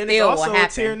it then still it's will also a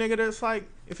tier happen. nigga that's like,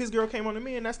 if his girl came on to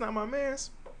me and that's not my man's,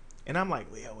 and I'm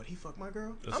like, well, yo, would he fuck my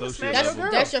girl? I'm gonna Associate smash That's your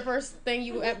girl. that's your first thing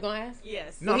you gonna ask.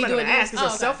 Yes. No, I'm he not do gonna it- ask. It's oh, a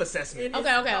okay. self-assessment. Okay,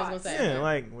 I was gonna say. Yeah,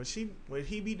 like would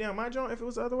he beat down my joint if it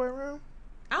was the other way around?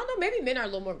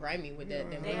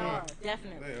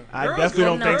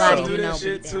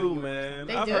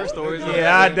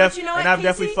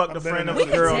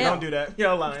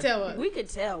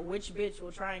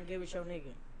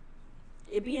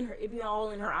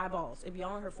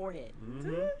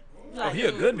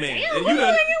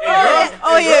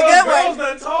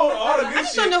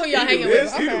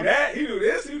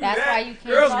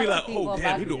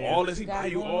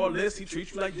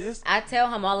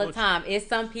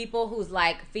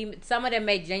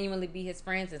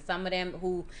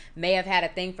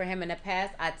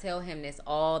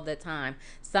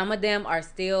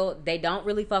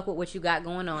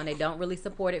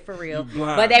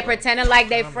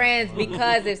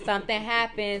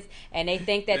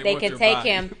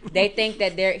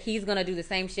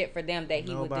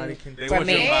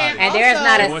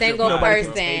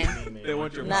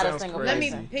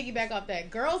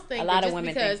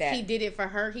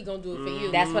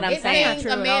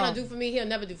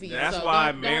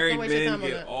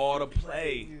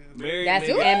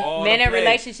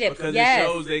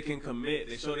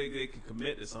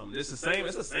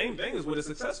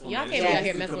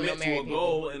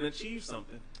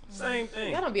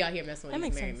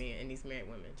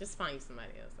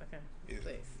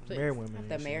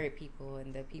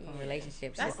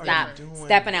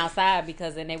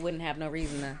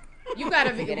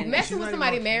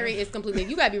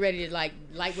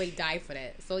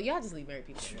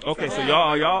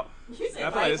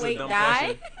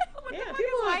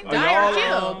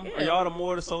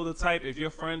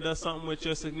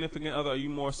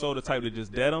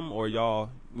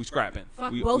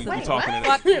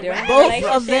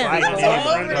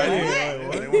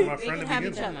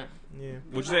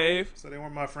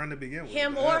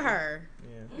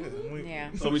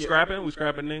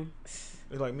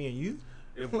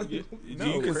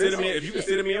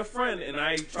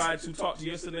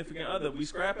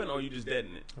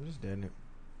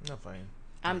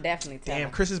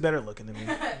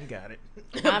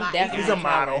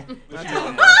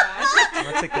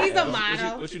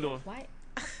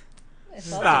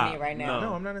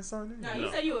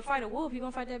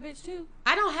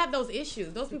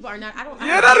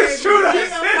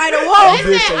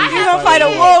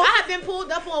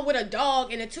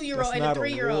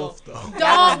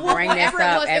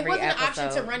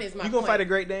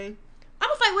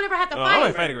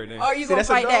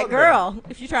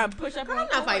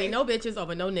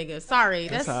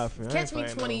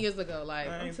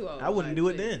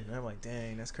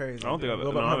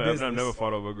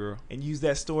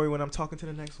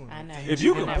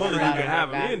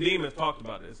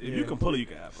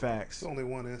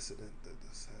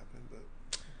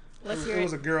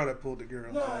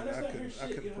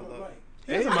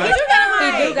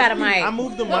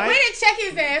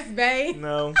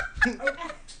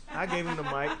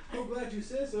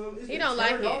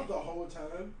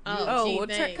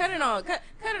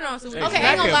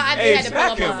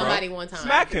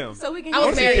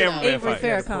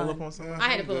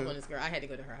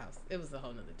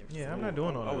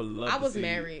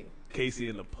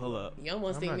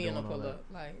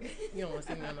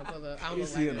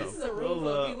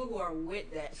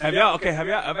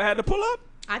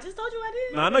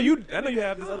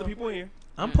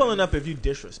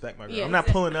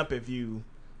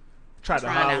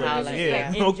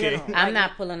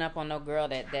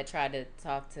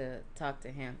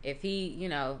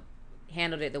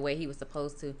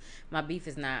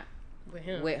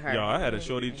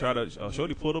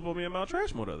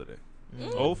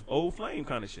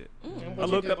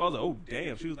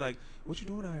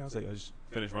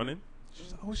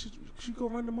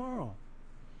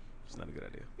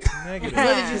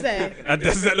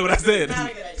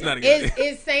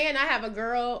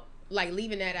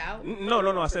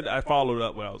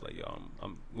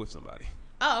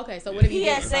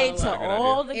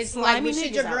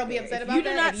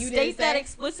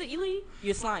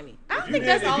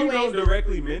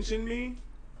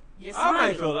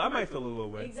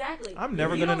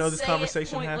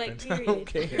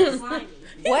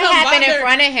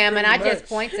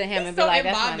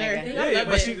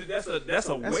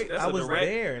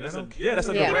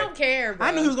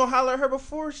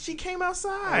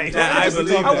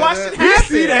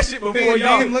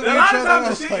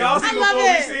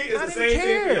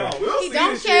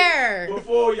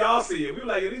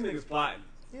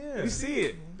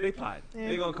 slide.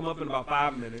 They're gonna come up in about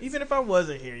 5 minutes. Even if I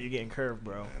wasn't here, you're getting curved,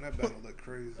 bro. Man, that battle look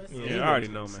crazy. But Yeah, still, Yeah, I already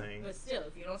know, insane. man. but still,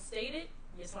 if you don't state it,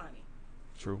 you're slimy.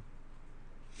 True.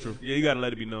 Yeah, you gotta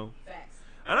let it be known. Facts.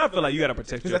 And I feel like you gotta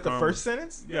protect Is your that the karma. first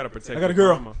sentence? You gotta protect. I got a your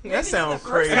girl. karma. That sounds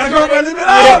crazy. I got a girl, but leave it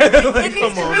up. Like,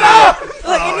 come on.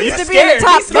 Look, it needs to be in the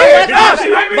top three.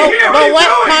 But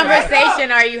what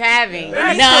conversation are you having? None.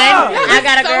 I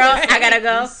got a girl. I gotta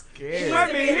go. Scared.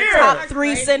 Might be here. Top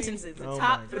three sentences. The Oh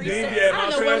top my three Then sentences. you had I don't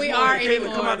Mount know where we Rushmore, are he came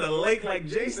and come anymore. out the lake like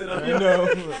Jason. You know,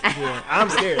 yeah, I'm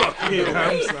scared.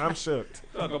 Yeah, I'm shook.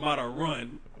 Talk about a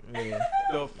run. Yeah.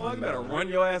 The fuck, you better run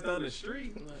your ass down the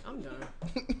street. I'm done.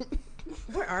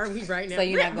 Where are we right now? So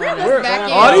you're not going Reel us to. back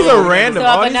in. All these are random. So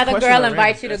All if these another questions girl are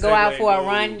invites you to random. go out for a Segue,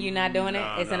 run, no. you're not doing it?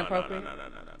 Nah, It's nah, inappropriate? Nah.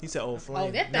 He said old flame.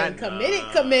 Oh, that Not- thing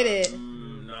committed.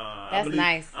 Nah, That's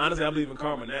nice. Honestly, I believe in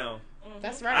karma now.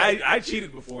 That's right. I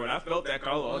cheated before and I felt that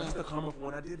karma. Oh, just the karma for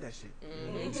when I did that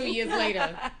shit. 2 years later.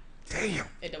 Damn.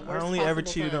 At the I worst only ever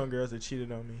possible cheated time. on girls that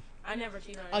cheated on me. I never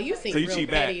cheat on Oh, you anybody. seem So you real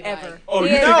cheat back. petty, Ever. like- Oh, He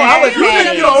you is know, very you think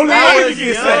petty. you're the only That one is who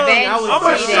get young. sex. Revenge I'm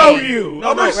gonna cheating. show you. I'm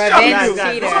gonna Revenge show you.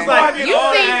 cheater. This is why I get You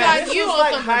all think ass. like This you was on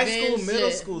like some high revenge school, middle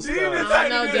shit. school See, stuff. the I type don't of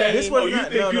know, nigga- Dave. This was Oh, you not-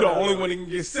 think no, you're no, the no. only one that can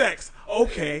get sex?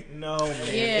 Okay. No, man.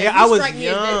 Yeah, Yeah, I you was strike me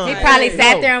as that young. He type. probably Hey,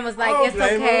 sat no. there and was like, Oh, "It's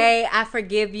blame okay, I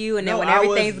forgive you." And then No, when I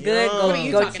was everything's good, young. go What are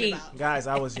you go talking cheat. about? Guys,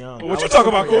 I was young. What I you was talking super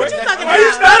about, Corey? young. What you talking Why you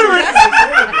about?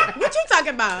 stuttering? What you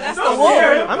talking about? That's No, the wolf.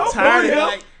 yeah, I'm don't tired bully of him.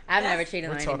 like. I've never cheated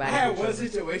on We're talking I anybody. had one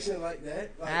situation like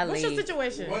that. Like, I What's your leave.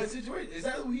 situation? one situation. Is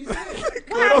that what he said?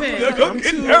 What happened? Don't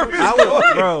get nervous. I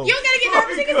was, bro. You don't gotta get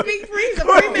nervous. He can speak free. He's a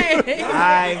free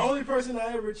man. The only person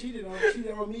I ever cheated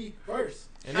on me first.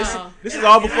 And this is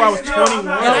all before I was And I 21.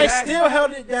 And I still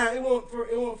held it down. It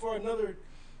went for another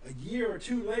a year or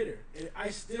two later. And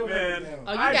I still held it Man, down.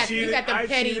 Oh, you I got- cheated, you got them I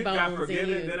petty cheated, got bones in forgiven,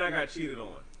 you. then I got cheated on.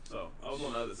 So I was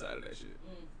on the other side of that shit.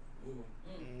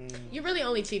 You're really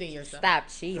only cheating yourself. Stop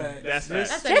cheating. That's That's that.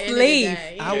 at the Just end of the leave.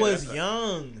 day. I Yeah. was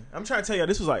young. I'm trying to tell you,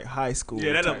 this was like high school.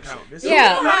 Yeah, that type don't count. shit. This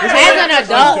Yeah, is- as an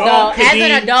adult though, could as be-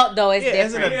 an adult though, it's Yeah,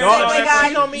 as an different. adult, Yeah. like, God,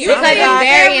 you know me. You Because could it's be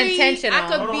very intentional. I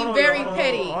could Hold be on, very hold on,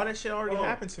 petty. All that shit already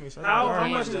happened to me. So How I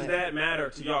much does that matter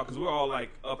to y'all? Because we're all like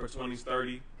upper 20s,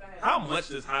 30. How much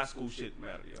does high school shit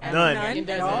matter to y'all? None. It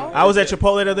doesn't. I was at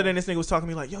Chipotle the other day and this nigga was talking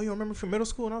to me like, yo, you remember from middle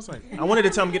school? And I was like, I wanted to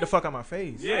tell him get the fuck out my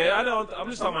face. Yeah, I don't. I'm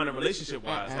just talking about in a relationship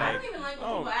wise. I Like, don't even like when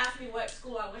oh. people ask me what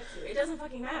school I went to. It doesn't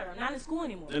fucking matter. I'm not in school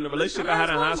anymore. in the relationship I I'm had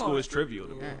not in high school school anymore. is trivial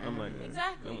to me. I'm like,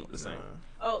 Exactly. I'm the same.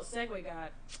 Oh, segue God.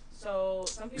 So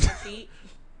some people cheat,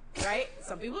 right?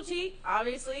 Some people cheat,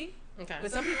 obviously. Okay.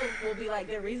 But some people will be like,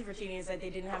 their reason for cheating is that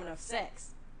they didn't have enough sex.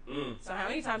 So how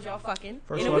many times y'all fucking?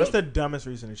 First in of a all, that's week? the dumbest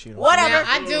reason to cheat on. Whatever.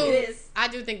 Now, I It is.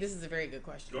 do think this is a very good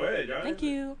question. Go ahead, y'all. Thank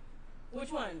you.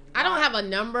 Which one? I don't have a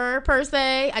number per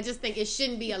se. I just think it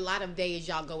shouldn't be a lot of days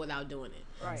y'all go without doing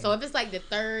it. Right. So if it's like the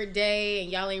third day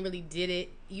and y'all ain't really did it,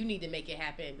 you need to make it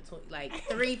happen in between like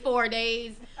 3-4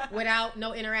 days without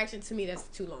no interaction. To me, that's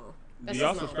too long. That's Do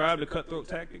y'all just long. subscribe to cutthroat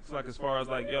tactics? Like as far as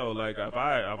like, yo, like if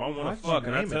I want Why'd to you fuck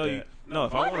and I name it tell you, that? no,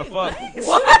 if I want to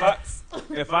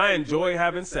fuck, if I enjoy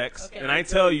having sex and I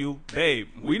tell you, babe,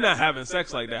 we not having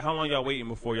sex like that. How long y'all waiting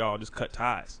before y'all just cut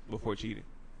ties before cheating?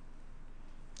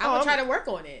 I would try to work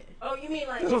on it. Oh, you mean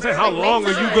like? That's what I'm saying. How long are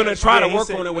you gonna try to work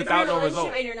on it without no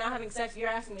result? And you're not having sex. You're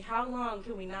asking me how long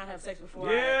can we not have sex before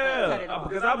I cut Yeah, it off?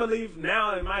 because I believe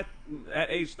now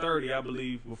at age 30, I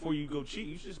believe before you go cheat,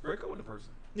 you should just break up with the person.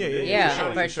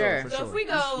 Yeah, for sure. So if we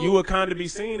go, You would kind of be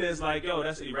seen as like, yo,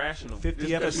 that's irrational. 50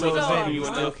 Just 'cause episodes you in, and you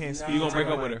still can't speak You gonna break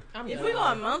to up her. with her? I'm if done. we go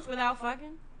a month without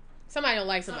fucking, Somebody don't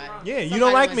like somebody. Yeah, you Somebody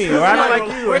don't like me, or I don't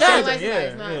like you, or We're done. something. Yeah,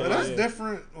 It's not- yeah, But that's yeah.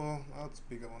 different. Well, I'll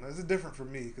speak up on that. It's different for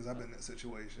me because I've been in that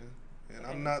situation, and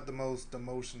I'm not the most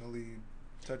emotionally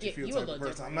touchy-feely you a type of little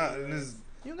person. I'm different. not. And this,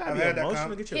 You gotta I've be had that emotional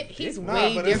con- to get your He's dick nah,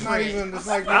 way but it's not different. even. It's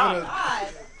like even God,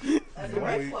 that's a a.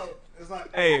 red quote. It's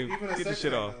like Hey, even a get the sex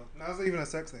shit thing, off. though. No, it's even a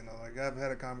sex thing though. Like I've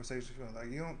had a conversation with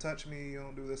like, you don't touch me, you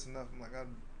don't do this enough. I'm like,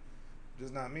 I'm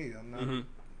just not me. I'm not. Mhm.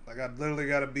 Like I literally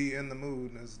got to be in the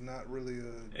mood, and it's not really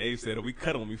a. Abe said, we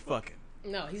cut on me fucking.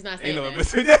 No, he's not Ain't saying no that.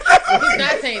 message. He's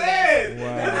not saying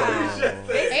that.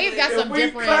 Wow. Abe got some we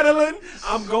different cuddling,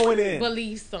 I'm going in.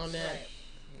 beliefs on that.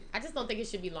 I just don't think it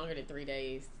should be longer than 3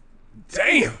 days.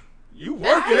 Damn, you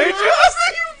working, ain't you? I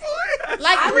see you, boy.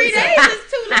 Like 3 days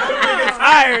is too long. Nigga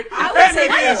tired. That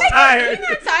nigga is tired. He's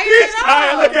not tired He's at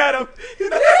tired. all. Look at him.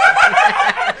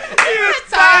 He is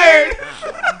tired.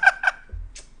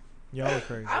 Y'all are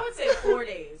crazy. I would say 4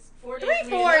 days. 4 days.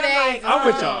 4 days. I'm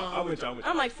with y'all. I'm with y'all.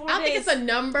 I'm like 4 I don't days. think it's a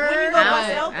number. When you go but- by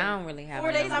yourself, I don't really have 4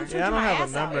 a days, I'm number. sure Yeah, I you don't my have ass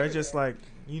a number. out It's just like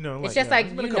you It's just like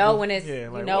it's been you a know couple- when it's yeah,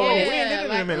 like, you know whoa, when we it's ain't did it in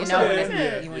a like, minute. you What's know up? when Yeah.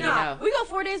 it's when you Nah, know. we go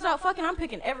 4 days without fucking. I'm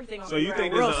picking everything on So the you ground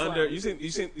think real there's an slow. under?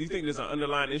 You think there's an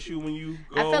underlying issue when you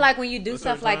go? I feel like when you do a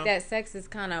stuff certain like time? that, sex is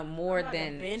kind of more Like a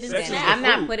than. bend in Sex the is neck. I'm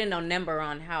not food. putting no number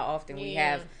on how often we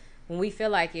Yeah. have. When we feel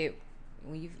like it,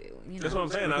 when you know. That's what I'm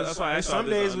saying. That's why I asked Some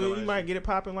days you you might get it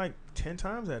popping like 10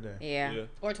 times that day. Yeah.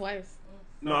 Or twice.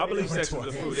 No, I believe sex is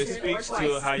the fruit. It speaks Or to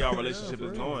twice. how y'all relationship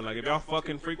is going. Like if y'all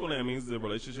fucking frequently, that means the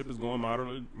relationship is going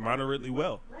moderately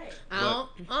well. I How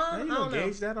don't you know. gonna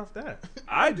gauge that off that?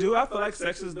 I do. I feel like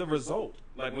sex is the result.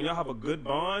 Like when y'all have a good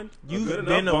bond, You've a good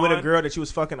been enough with a bond, girl that you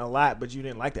was fucking a lot, but you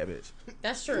didn't like that bitch.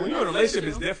 That's true. When you're in a relationship,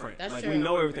 it's different. That's like true. we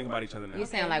know everything about each other now. You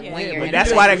sound like Yeah. when Yeah, you're But in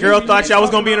that's a why that girl When thought you y'all was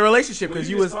talking gonna be in a about- relationship When because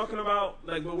you you just was. talking about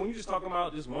like, but when you just talking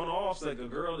about just one offs, like a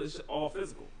girl, it's all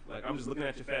physical. Like I'm just looking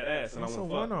at your fat ass and I That's a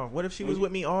want one to fuck. off. What if she was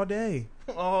with me all day,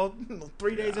 all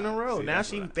 3 days in a row? See, Now that's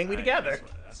she what think we I- together.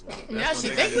 that's what- Now that's she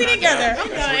one thing I think did we not together. dabble- I'm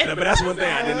that's done. what- But that's one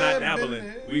thing I did not dabble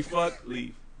in. We fuck,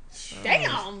 leave. Damn.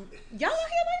 Y'all out here like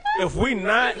that? If we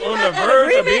not on got the that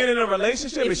verge of agreement? being in a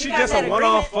relationship, If and she you got just a that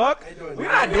one-off fuck, agreement? we're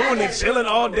not doing the chilling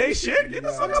all day shit. Get the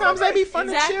fuck Sometimes they be fun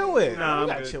Exactly. to chill with. Nah, you I'm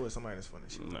gotta good. chill with somebody that's fun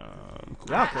to chill with. Nah, I'm cool.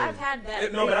 Y'all I've crazy. had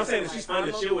that. No, but I'm saying like, if she's fun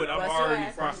to chill with, I'm bust your already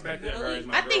ass prospecting her as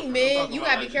my I think girlfriend. I'm men, talking you about,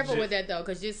 gotta be like, careful legit. with that though,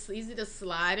 because it's easy to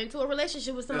slide into a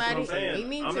relationship with That's what somebody. I'm saying. We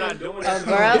mean I'm to. not doing A that.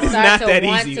 girl It's start not to that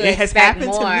want easy. to It has expect happened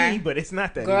more. to me, but it's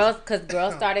not that Girls, easy. because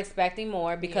girls start expecting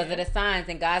more because Yeah. of the signs,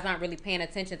 and guys aren't really paying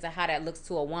attention to how that looks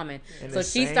to a woman. In So the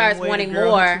she same starts way the wanting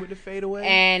girl hit you more, with the fadeaway.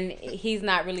 and he's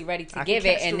not really ready to I can give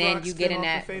it, catch and the then rocks, you get spin in off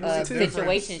that the fadeaway It's a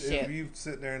difference situationship. If you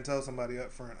sit there and tell somebody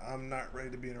up front, I'm not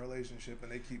ready to be in a relationship,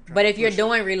 and they keep trying But to if you're push it.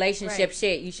 doing relationship Right.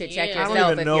 shit, you should check Yeah. I yourself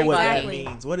don't even if know you're what bugging. that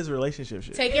means. What is relationship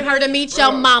shit? Taking her to meet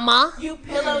your mama. You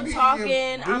pillow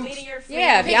talking. I'm meeting your friends.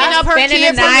 Yeah, if Picking y'all up her spending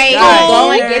kid the from night, school.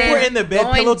 going If getting, we're in the bed,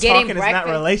 going pillow getting talking is not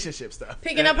breakfast. relationship stuff.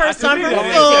 Picking up her I son think from that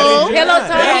is- school. Pillow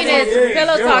talking Yeah. is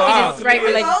pillow You're talking wild. is straight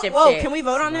relationship Whoa, shit. can we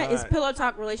vote on that? Is Right. pillow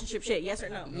talk relationship shit? Yes or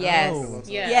no? Yes. No.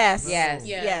 Yeah. Yes. Yes.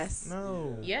 Yeah. Yes.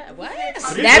 No. Yeah. What?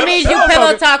 That means you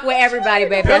pillow talk with everybody,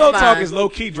 baby. Pillow That's talk fine. is low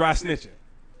key dry snitching.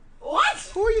 What?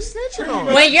 Who are you snitching on?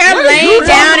 When you're You laying talking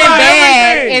down in about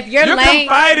bed, everything. if you're laying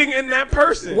confiding in that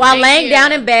person. while Thank laying you.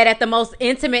 down in bed at the most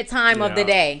intimate time of the Yeah.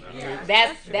 day,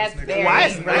 that's very Why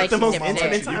is night the most relationship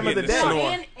intimate shit. time You of the getting day? the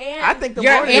snore. I think the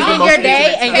You're morning is the ending most your day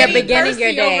intimate and time. you're Teddy beginning your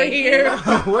Thirsty over day. here.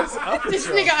 What's up with This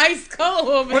y'all? nigga ice cold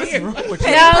over What is here. wrong with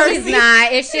you? No, he's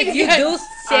not. It's shit you do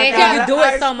shit and you do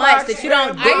it so much that you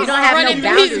don't have Ice no running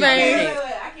through his boundaries. veins. and shit.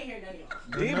 I can't hear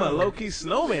none of y'all. Dima, low key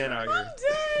snowman out here.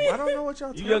 I don't know what y'all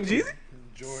You talking young Jeezy?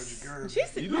 George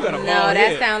Gervin. You do got a No, bald that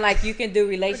head. sounds like you can do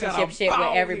relationship shit with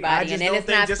I everybody, just and then don't it's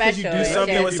think not just because special. you do It's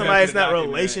something just- with somebody, it's not Document.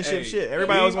 relationship Hey, shit.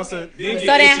 Everybody always wants to. Didn't So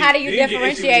get then, itchy- how do you didn't get itchy when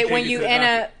differentiate you when can't you get to in the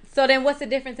a? So then, what's the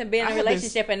difference in being I in a have this-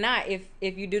 relationship and not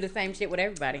if you do the same shit with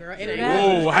everybody? Girl, it ain't.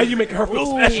 Whoa, how you making her feel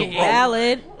special, bro?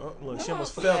 Valid. Oh, look, she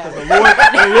almost fell because the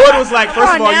Lord was like,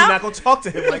 first of all, now. you're not gonna talk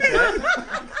to him like that.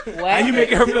 What? How you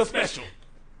making her feel special?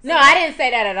 No, I didn't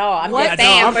say that at all. I'm What? just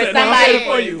saying No, I'm for saying- no, I'm saying it for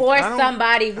somebody you. for I don't-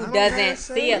 somebody who I don't gotta doesn't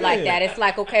say see it like that. that. It's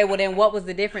like, okay, well then what was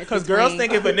the difference? Because girls between-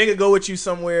 think if a nigga go with you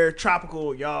somewhere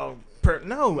tropical, y'all.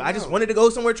 No, I just wanted to go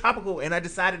somewhere tropical, and I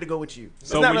decided to go with you. It's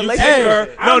So not when you relationship take her,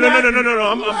 shit. no,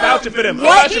 I'm vouching for them. I'm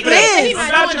What? vouching for He them. is. I'm He's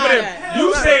vouching doing for all them. that.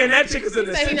 You saying that chick is an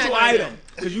He said he not essential doing item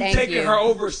that. because you Thank taking you. her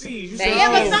overseas. You Thank saying, Yeah,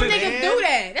 but you. some man. niggas do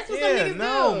that. That's what some Yeah, niggas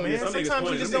no, do. man. Some niggas Sometimes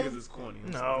corny. you just Some don't. niggas is corny.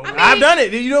 No, mean- I've done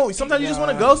it. You know, sometimes you just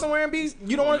want to go somewhere and be.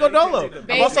 You don't want to go dolo.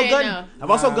 Babe said no. I've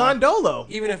also gone dolo.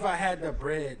 Even if I had the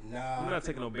bread, nah. I'm not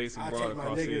taking no basic I broad take my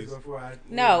across niggas seas. before I.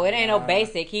 No, it ain't no Nah.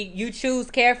 basic. You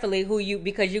choose carefully who you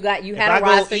because you had If a I go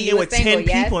roster. eating You were with single, 10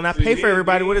 yes? people and I pay for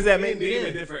everybody, what does that make Me me?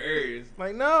 in different areas.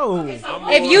 Like, no.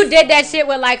 If you did that shit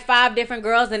with like 5 different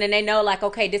girls and then they know like,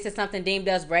 okay, this is something Deem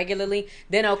does regularly,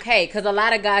 then okay. Because a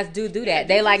lot of guys do that.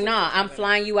 They like, nah, I'm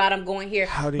flying you out. I'm going here.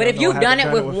 How do But y'all if know you've I done haven't it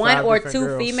done with it with one 5 or different 2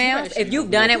 girls? females, if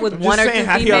you've done it with I'm one just or saying,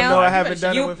 2 how do y'all know I females, haven't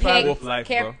done it you with 5? Wolf life,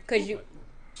 pick bro. because you.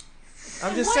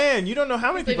 I'm just saying, you don't know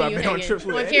how many people I've Leaving been you on hanging. trips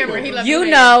with. On camera, he left You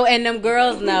hanging. know, and them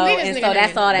girls know, Leave this and nigga so that's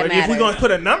hanging. all that But matters. if we're going to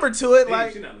put a number to it,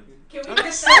 like, She not looking. Can we I'm get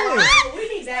just that saying. wide?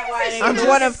 We need that wide. I'm just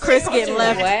One of Chris getting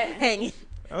left What? hanging.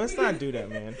 oh, let's not do that,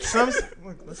 man. Some,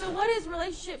 look, So what is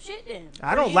relationship shit then?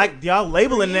 I For don't you? like y'all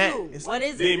labeling For that. you, It's what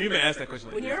is Deem, it? you been asked that question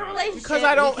like When three you're in a times. relationship, because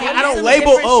I don't we can't do some label.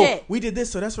 different Oh, shit. we did this,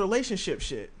 so that's relationship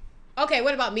shit. Okay,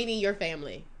 what about meeting your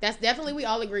family? That's definitely, we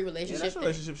all agree, Yeah, relationship. that's thing.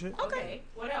 relationship shit. Okay,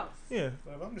 what else? Yeah,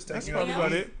 But if I'm just That's taking probably you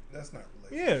about out, it. that's not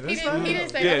relationship. yeah. He That's didn't, fine. he didn't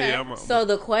say Yeah, okay. yeah, I'm wrong. So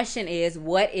the question is,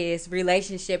 what is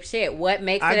relationship shit? What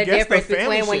makes I it a guess the difference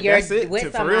family between when shit, you're that's it, with for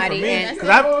real for somebody me. and Cause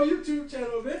I, Oh, YouTube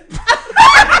channel, man.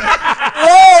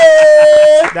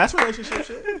 that's relationship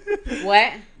shit.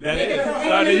 what? That is.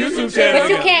 Start the YouTube channel. But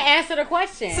you can't answer the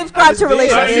question. Subscribe to Start the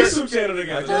relationships. YouTube channel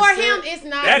together. For him, it's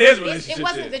not. That is it relationship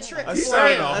wasn't shit. the trip. A For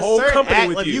certain, him. a a whole certain company act,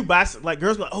 with like you. buy, like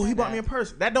girls be like, oh, he bought me a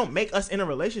purse. That don't make us in a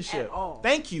relationship. At all.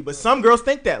 Thank you, but some girls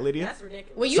think that, Lydia. That's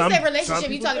ridiculous. When you Some- say some relationship, you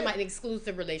people talking think- about an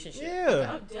exclusive relationship.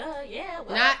 Yeah. Oh, duh, yeah.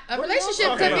 Well, Not a what relationship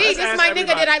else? could Okay, be. let's This ask my nigga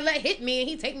everybody. that I let hit me and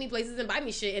he take me places and buy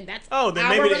me shit, and that's Oh, then our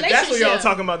maybe relationship. that's what y'all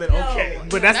talking about. Then okay,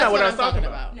 but that's not what I was talking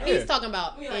about. No. He's talking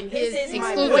about Be in like, his this is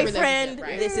my exclusive boyfriend. relationship,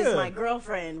 right? This is Yeah. my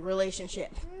girlfriend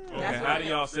relationship. Okay, That's how what do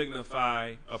y'all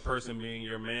signify a person being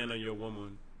your man or your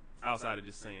woman outside of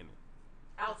just saying it?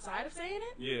 outside of saying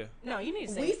it? Yeah. No, you need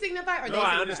to say We it. signify or they No, I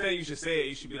signify? understand you should say it.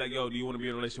 You should be like, yo, do you want to be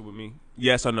in a relationship with me?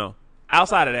 Yes or no?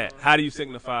 Outside of that, how do you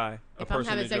signify a If I'm person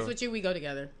having is sex your... with you, we go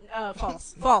together.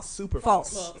 False. False. Super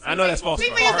false. Well, I know that's false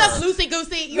Speak for for yourself, her. loosey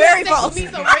goosey. You Very have sex false. with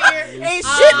me, so right here. Ain't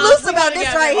shit loose we about go this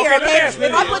together. right here. Okay, let me Okay, ask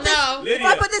if I Lydia. put this, No. if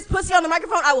I put this pussy on the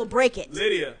microphone, I will break it.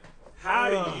 Lydia, how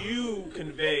do you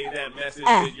convey that message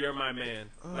Ah. that you're my man?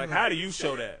 Like, how do you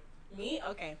show that? Me?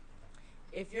 Okay.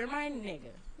 If you're my nigga,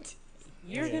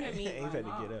 you're gonna meet Ain't my had to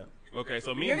mom. get up. Okay,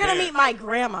 so me You're and gonna Dan- meet my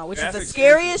grandma, which is That's the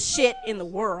exclusive. scariest shit in the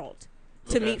world.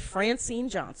 To Okay. meet Francine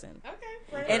Johnson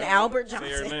Okay. and Albert Say her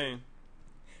Johnson. name.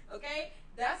 Okay,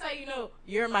 that's how you know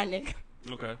you're my nigga.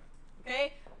 Okay.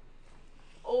 Okay,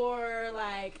 or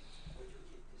like,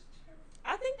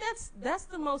 I think that's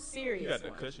the most You serious got the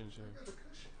one. cushion shirt.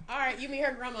 All right, you meet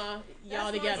her grandma,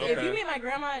 y'all That's together. what- If Okay. you meet my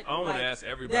grandma, I don't want like, to ask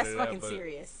everybody that's that, fucking but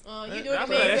serious. You do it I to feel me, like we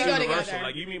that's go universal. together.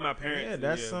 Like, you meet my parents. Yeah, and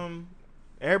that's some.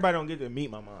 Everybody don't get to meet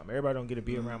my mom. Everybody don't get to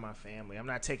be around my family. I'm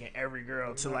not taking every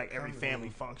girl to like every family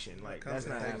function. Like that's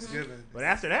not happening. Thanksgiving. But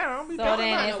after that, I don't be So talking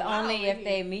then about it's it. only if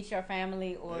they meet your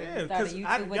family or Yeah, you start a 'cause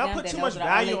YouTube with y'all them. put then too those much are the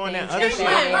value only on that things other you shit.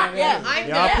 say. Yeah. I'm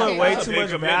Y'all put dead. way That's too a big much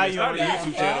commitment. value on Starting a that.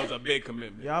 YouTube channel is a big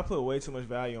commitment. Y'all put way too much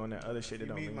value on that other shit that You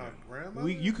don't meet mean my nothing. grandma?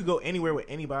 You could go anywhere with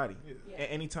anybody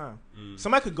at any time. Mm.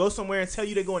 Somebody could go somewhere and tell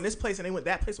you they going this place and they went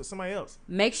that place with somebody else.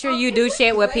 Make sure you do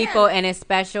shit with people and it's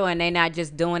special and they not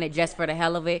just doing it just for the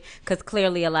hell of it. Because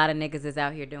clearly a lot of niggas is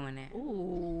out here doing that.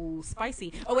 Ooh,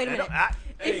 spicy. Oh wait a minute. I,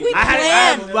 If we I had- I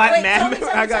plan, have black wait, man- tell me, tell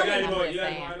me, I got- tell me. I'm just saying. Tell me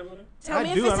I if do. I it's don't a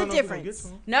know if we're gonna get difference. to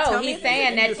 'em. No, Tell me he's if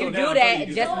saying it's- that you it's do down, that you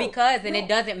just just- because, and it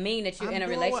doesn't mean that you're I'm in a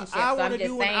doing what relationship. I So wanna I'm just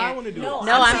do when I wanna saying. do No, it.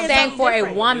 No, I'm I'm saying saying something for a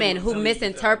different. woman who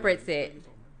misinterprets it.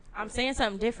 I'm saying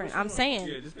something different. I'm saying,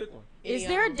 Yeah, just pick one. is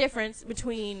there a difference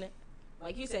between,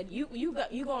 like you said, you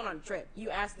going on a trip, you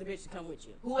ask the bitch to come with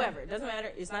you, whoever, it doesn't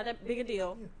matter, it's not that big a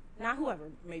deal. Not whoever,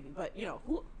 maybe, but you know,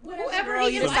 whoever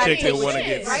he you invites. decide to Chick take that with wanna you,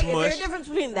 get right? Is there a smushed. difference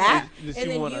between that That and you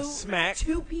then wanna you smack.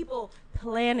 two people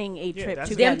planning a trip that's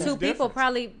together? Them two people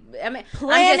probably. I mean,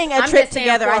 Planning I'm a trip just saying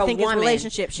together, for I a think, is woman,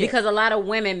 relationship shit. because a lot of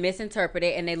women misinterpret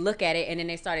it and they look at it and then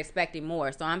they start expecting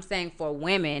more. So I'm saying for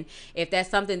women, if that's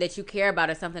something that you care about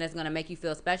or something that's going to make you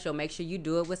feel special, make sure you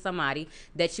do it with somebody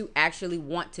that you actually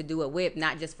want to do it with,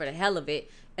 not just for the hell of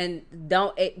it. And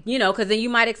don't, because then you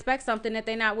might expect something that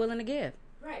they're not willing to give.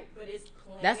 Right, but it's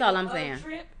That's all I'm a saying.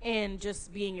 trip and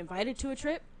just being invited to a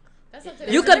trip. That's up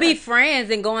to You them. could be friends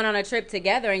and going on a trip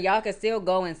together, and y'all could still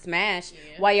go and smash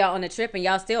while y'all on the trip, and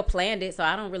y'all still planned it. So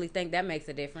I don't really think that makes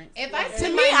a difference. If I To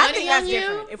spend me, my I money think on that's you,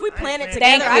 different. If we plan it Thank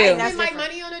together, I you. think I that's spend my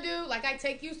different. money on a dude, like I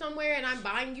take you somewhere and I'm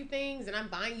buying you things and I'm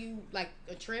buying you like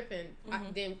a trip and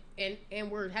then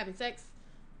we're having sex.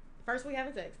 First we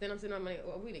having sex, then I'm sitting on money.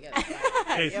 Well, we together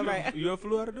Hey, Yeah, right. you ever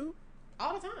flew out a dude?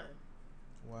 all the time.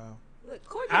 Wow. Look,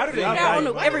 Corey How gets do they figured value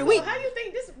out money? every week. How you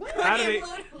think this? What? How do they?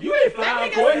 You ain't fly out,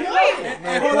 That Coy. nigga's loyal.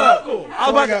 Hey, hold up.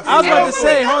 I was about to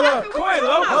say, hold up. Coy,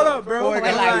 local. Hold up, bro. Boy, Wait,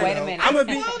 got like, it. wait a minute. I'm gonna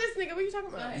Blow be. this nigga. What you talking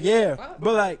about? Yeah, Wow.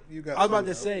 but like, You got I was about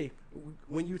to food, say,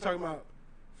 when you talking about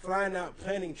flying out,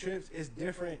 planning trips, it's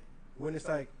different when it's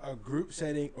like a group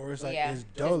setting or it's like Yeah, it's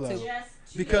just dolo. two.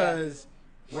 Because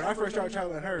when I first started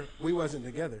traveling with her, we wasn't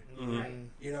together.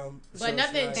 You know, so But it's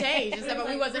nothing like- changed except that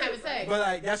we wasn't having sex. But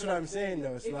like that's what I'm saying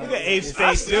though. It's like Look at Abe's it's- face.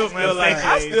 I still Right. feel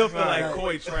like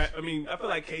Coy I mean, I feel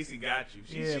like Casey got you.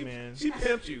 Yeah, man. She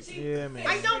pimped you. Yeah, man.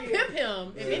 I don't pimp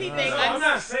him. If anything, No, I'm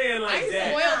not saying like I that.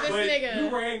 spoiled this but nigga.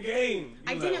 You ran game.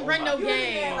 I You didn't like, run no my God,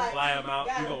 game. You gonna fly him out.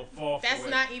 You gonna fall for That's it.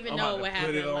 not even I'm know about what to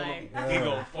put it happened, on like- him. He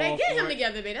gonna fall Hey, get for him it.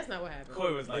 together, babe. That's not what happened.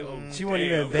 Coy was like, oh, She wasn't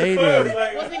damn. even dating. Coy was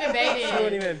like, Wasn't even dating. She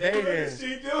wasn't even what dating. is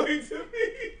she doing to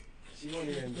me? She wasn't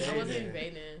even I wasn't even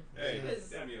dating. dating. Hey,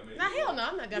 damn you, man. Nah, hell no,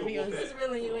 I'm not gonna be on. She was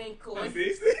really you in, Corey.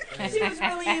 See? She was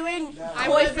really you in. I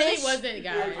Koi really fish. wasn't,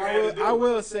 guys. I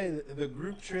will say that the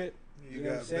group trip. You know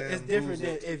what I'm got saying? It's bamboozled.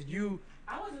 different than if you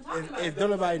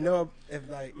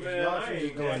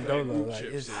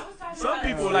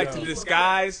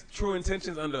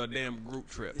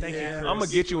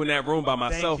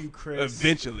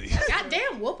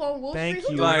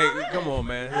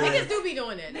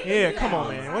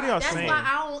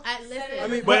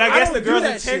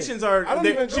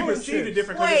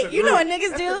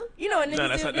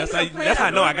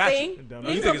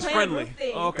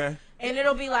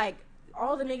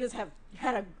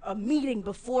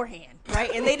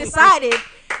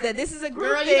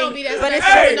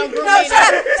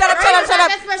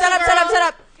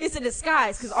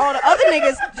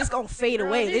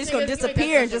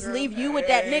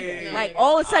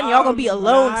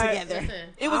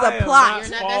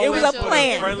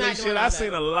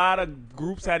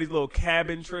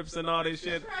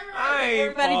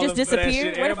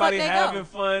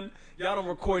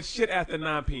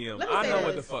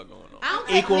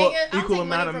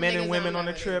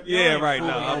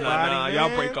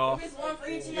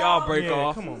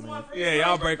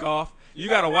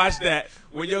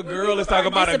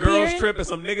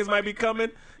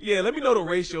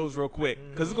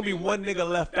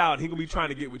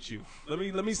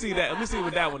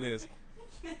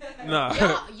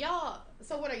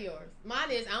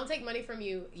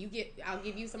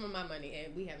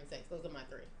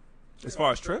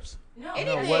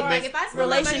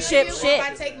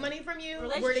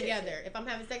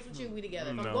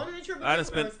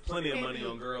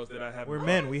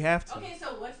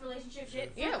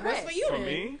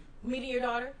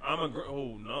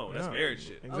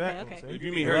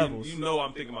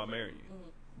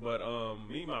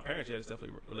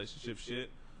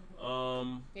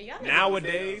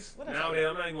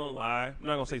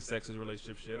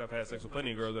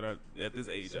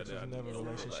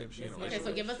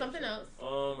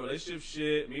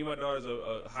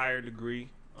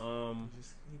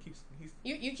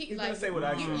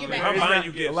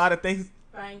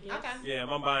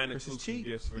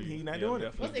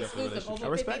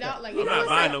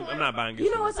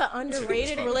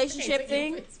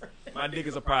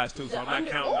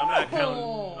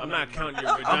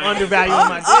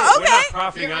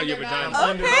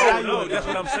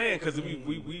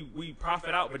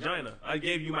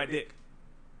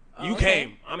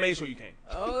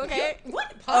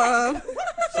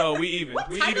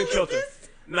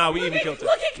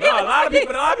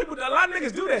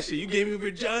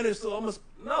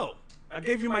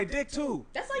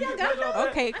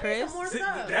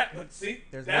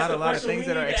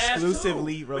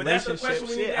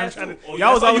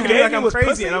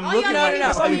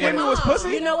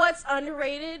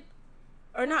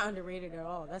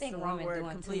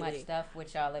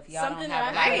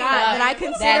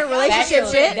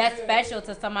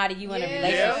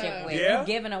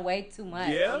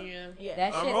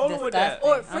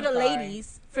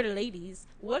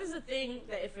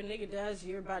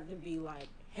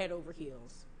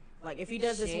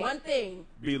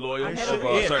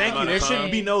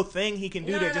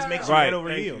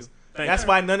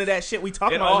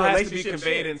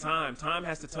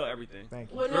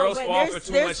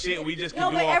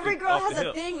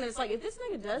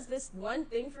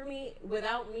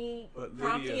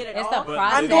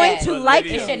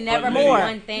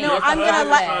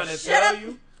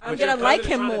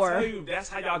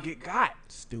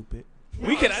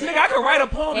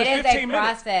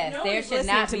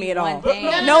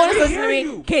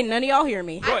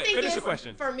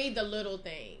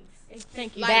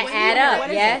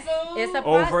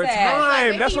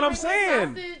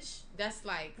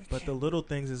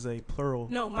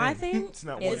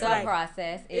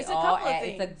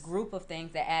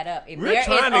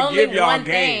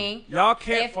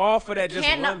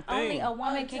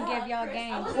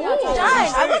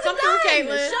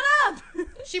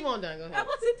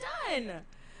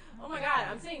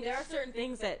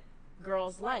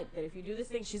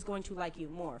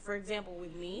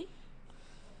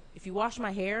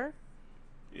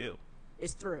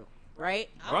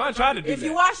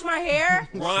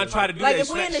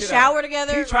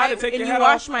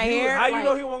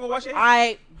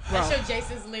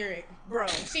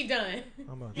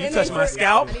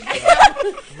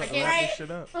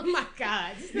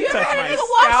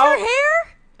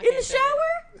In the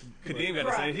shower? Kadeem got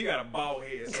to say he got a bald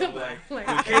head. So like, when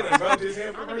Kaden rubbed his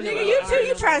hair, Nigga, you too.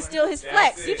 You trying to steal his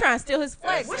flex. You trying to steal his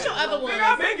flex. What's your other one? Nigga,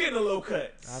 I've been getting a little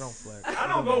cut. I don't flex. I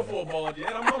don't go for a bald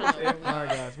yet. I'm almost there. All right,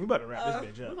 guys, we about to wrap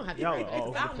this bitch We're up. gonna have to Y'all break are that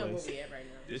all 'cause I over don't know the where place. we at right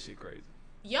now. This shit crazy.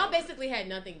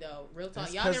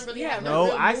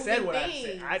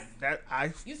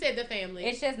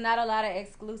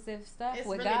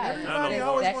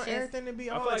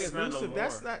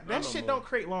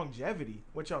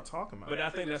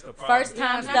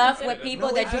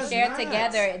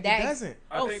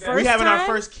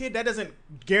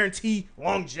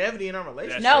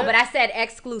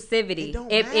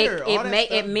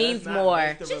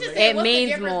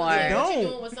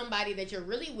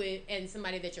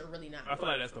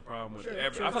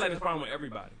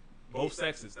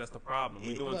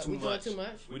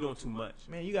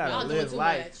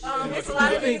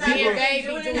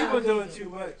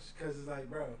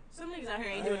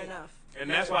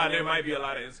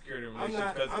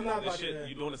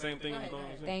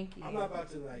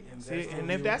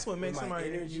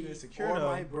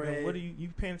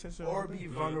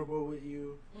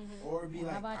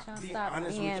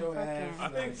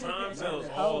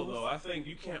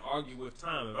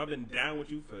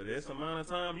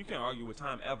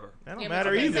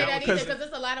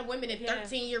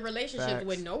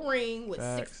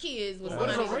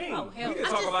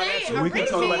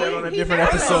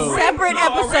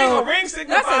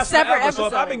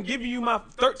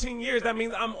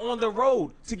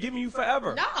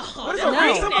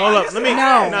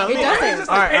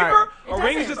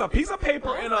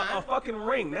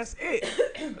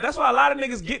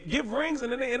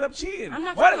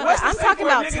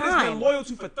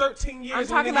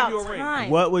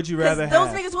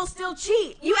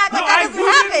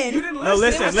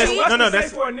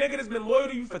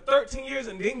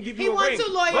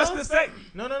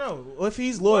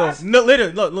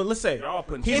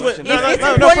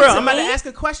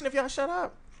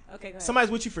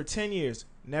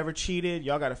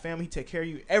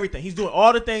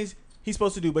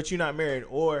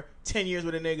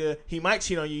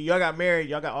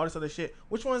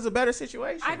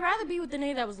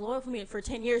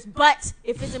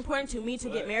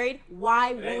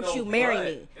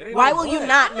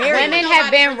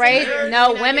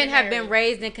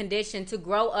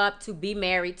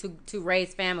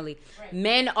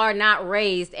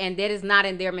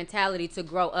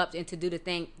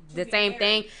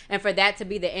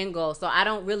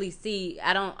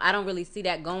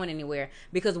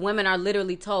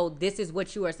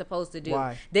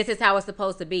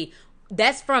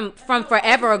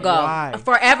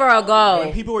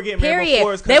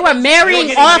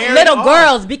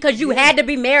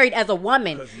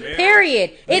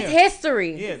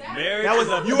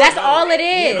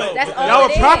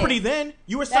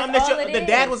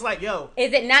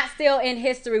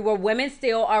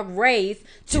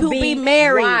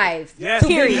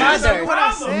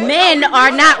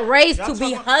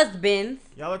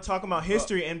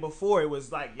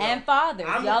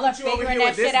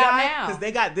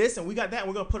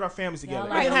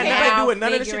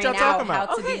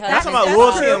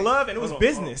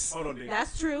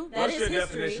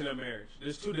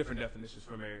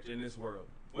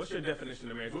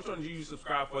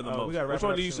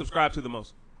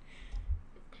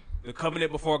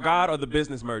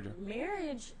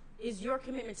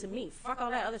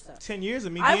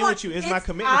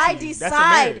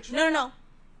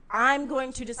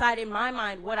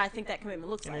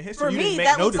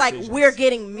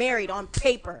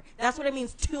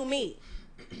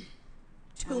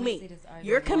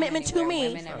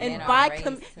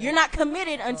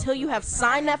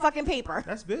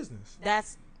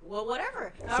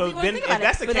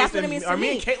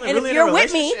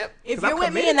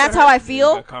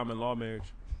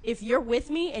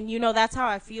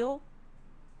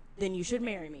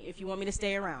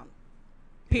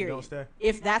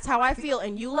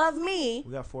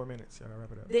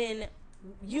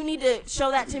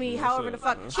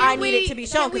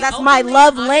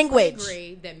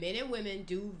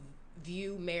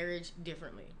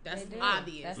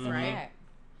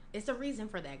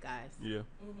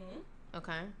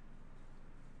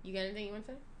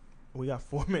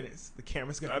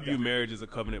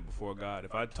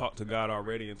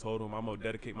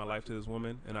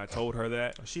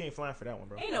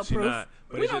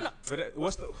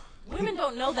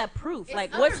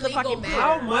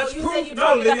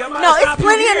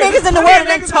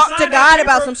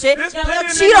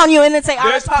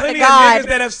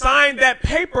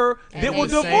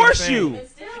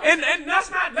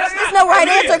 There's no right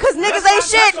answer because niggas ain't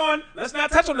shit. Let's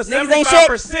not touch on the Niggas ain't shit.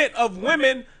 75% of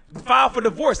women file for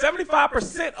divorce.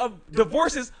 75% of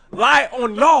divorces lie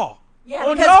on y'all. Yeah,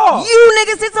 on because y'all. you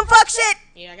niggas did some fuck shit.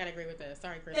 Yeah, I gotta agree with that.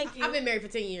 Sorry, Chris. Thank you. I've been married for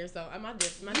 10 years, so my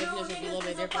definition is a little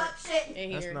bit different.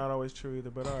 In That's here. not always true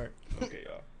either, but all right. Okay,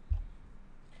 y'all.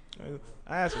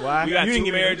 I asked why. We got You didn't two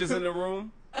give me- marriages in the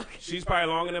room. She's probably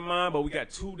longer than mine, but we got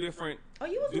two different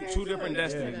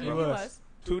destinies. Yeah, He you bro. was.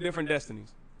 Two different destinies.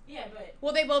 Yeah, but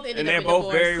Well, they both ended And up they're in both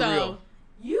divorce, very so real.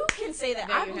 you can say that.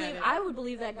 There I you believe. have it. I would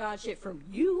believe that God shit from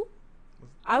you.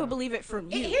 I would believe it from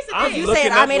you. Here's the I'm thing. You looking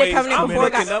saying I up made a ways- covenant I'm before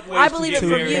looking God. up ways I to believe get it from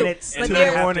married you. Minutes But to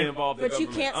there, the morning. involve the but you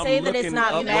government. can't I'm say that it's looking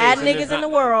not up mad ways and niggas it's in the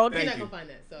not- world. You're Thank not you. gonna find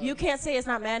that. So You can't say it's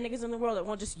not mad niggas in the world that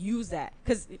won't just use that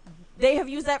because they have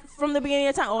used that from the beginning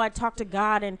of time. Oh, I talked to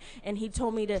God and he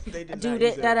told me to They did do not that.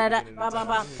 use Da that da at da. the Blah blah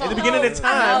blah. At the beginning of the No,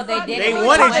 time, they did. they It was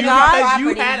wanted on you God because you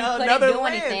property. had couldn't another do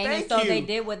land. anything, Thank and so you. they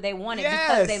did what they wanted Yes.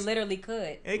 because they literally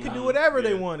could. They could do whatever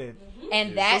they wanted.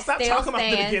 And So that stop still talking about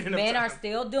the stands. beginning of Men time. are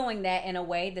still doing that in a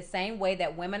way, the same way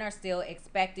that women are still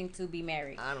expecting to be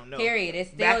married. I don't know. Period. It's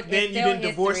still Back then, it's you still didn't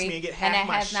divorce history, me and get and half that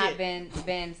my has not shit.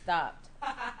 been stopped.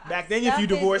 Back then, if Stuff you is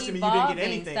divorced me, you didn't get evolving.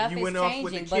 anything. Stuff You is went off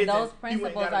with the changing, kids. but those and you went and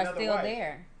principles got are another still wife.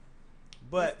 there.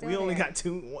 But still we only there.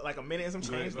 got like a minute and some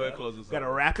change. Go ahead, close this Got to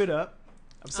up. wrap it up.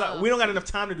 I'm sorry, we don't got enough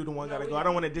time to do the one gotta go. I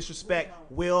don't want to disrespect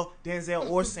Will, Denzel,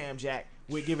 or Sam Jack.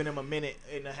 We're giving them a minute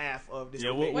and a half of this.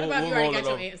 Yeah, debate. What about we'll you already roll got it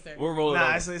your over. answer? We'll roll it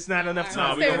Nah, over. it's not enough Nah,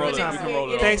 time. we can roll it. Next We can week.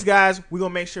 roll it. Thanks, guys. We're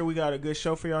gonna make sure we got a good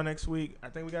show for y'all next week. I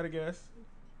think we got a guest.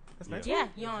 That's next week. Yeah,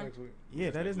 yawn. Next week. Yeah,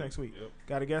 that is next week. Yep.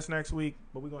 Got a guest next week,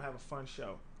 but we're gonna have a fun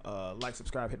show. Like,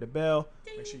 subscribe, hit the bell.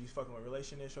 Make sure you fucking with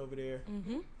Relation-ish over there.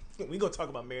 Mm-hmm. We gonna talk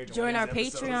about marriage. on Join one our of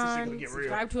these episodes. This shit gonna Patreon. get real.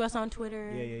 Subscribe to us on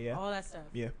Twitter. Yeah. All that stuff.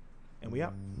 Yeah, and we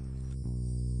out.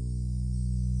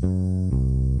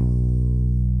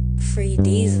 Free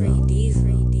Diesel.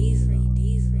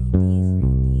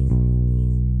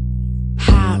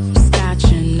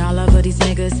 Hopscotching all over these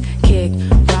niggas. Kick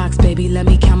rocks, baby, let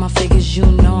me count my figures. You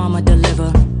know I'ma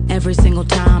deliver. Every single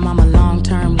time I'm a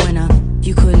long-term winner.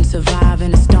 You couldn't survive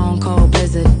in a stone cold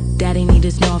blizzard. Daddy need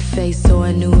his North Face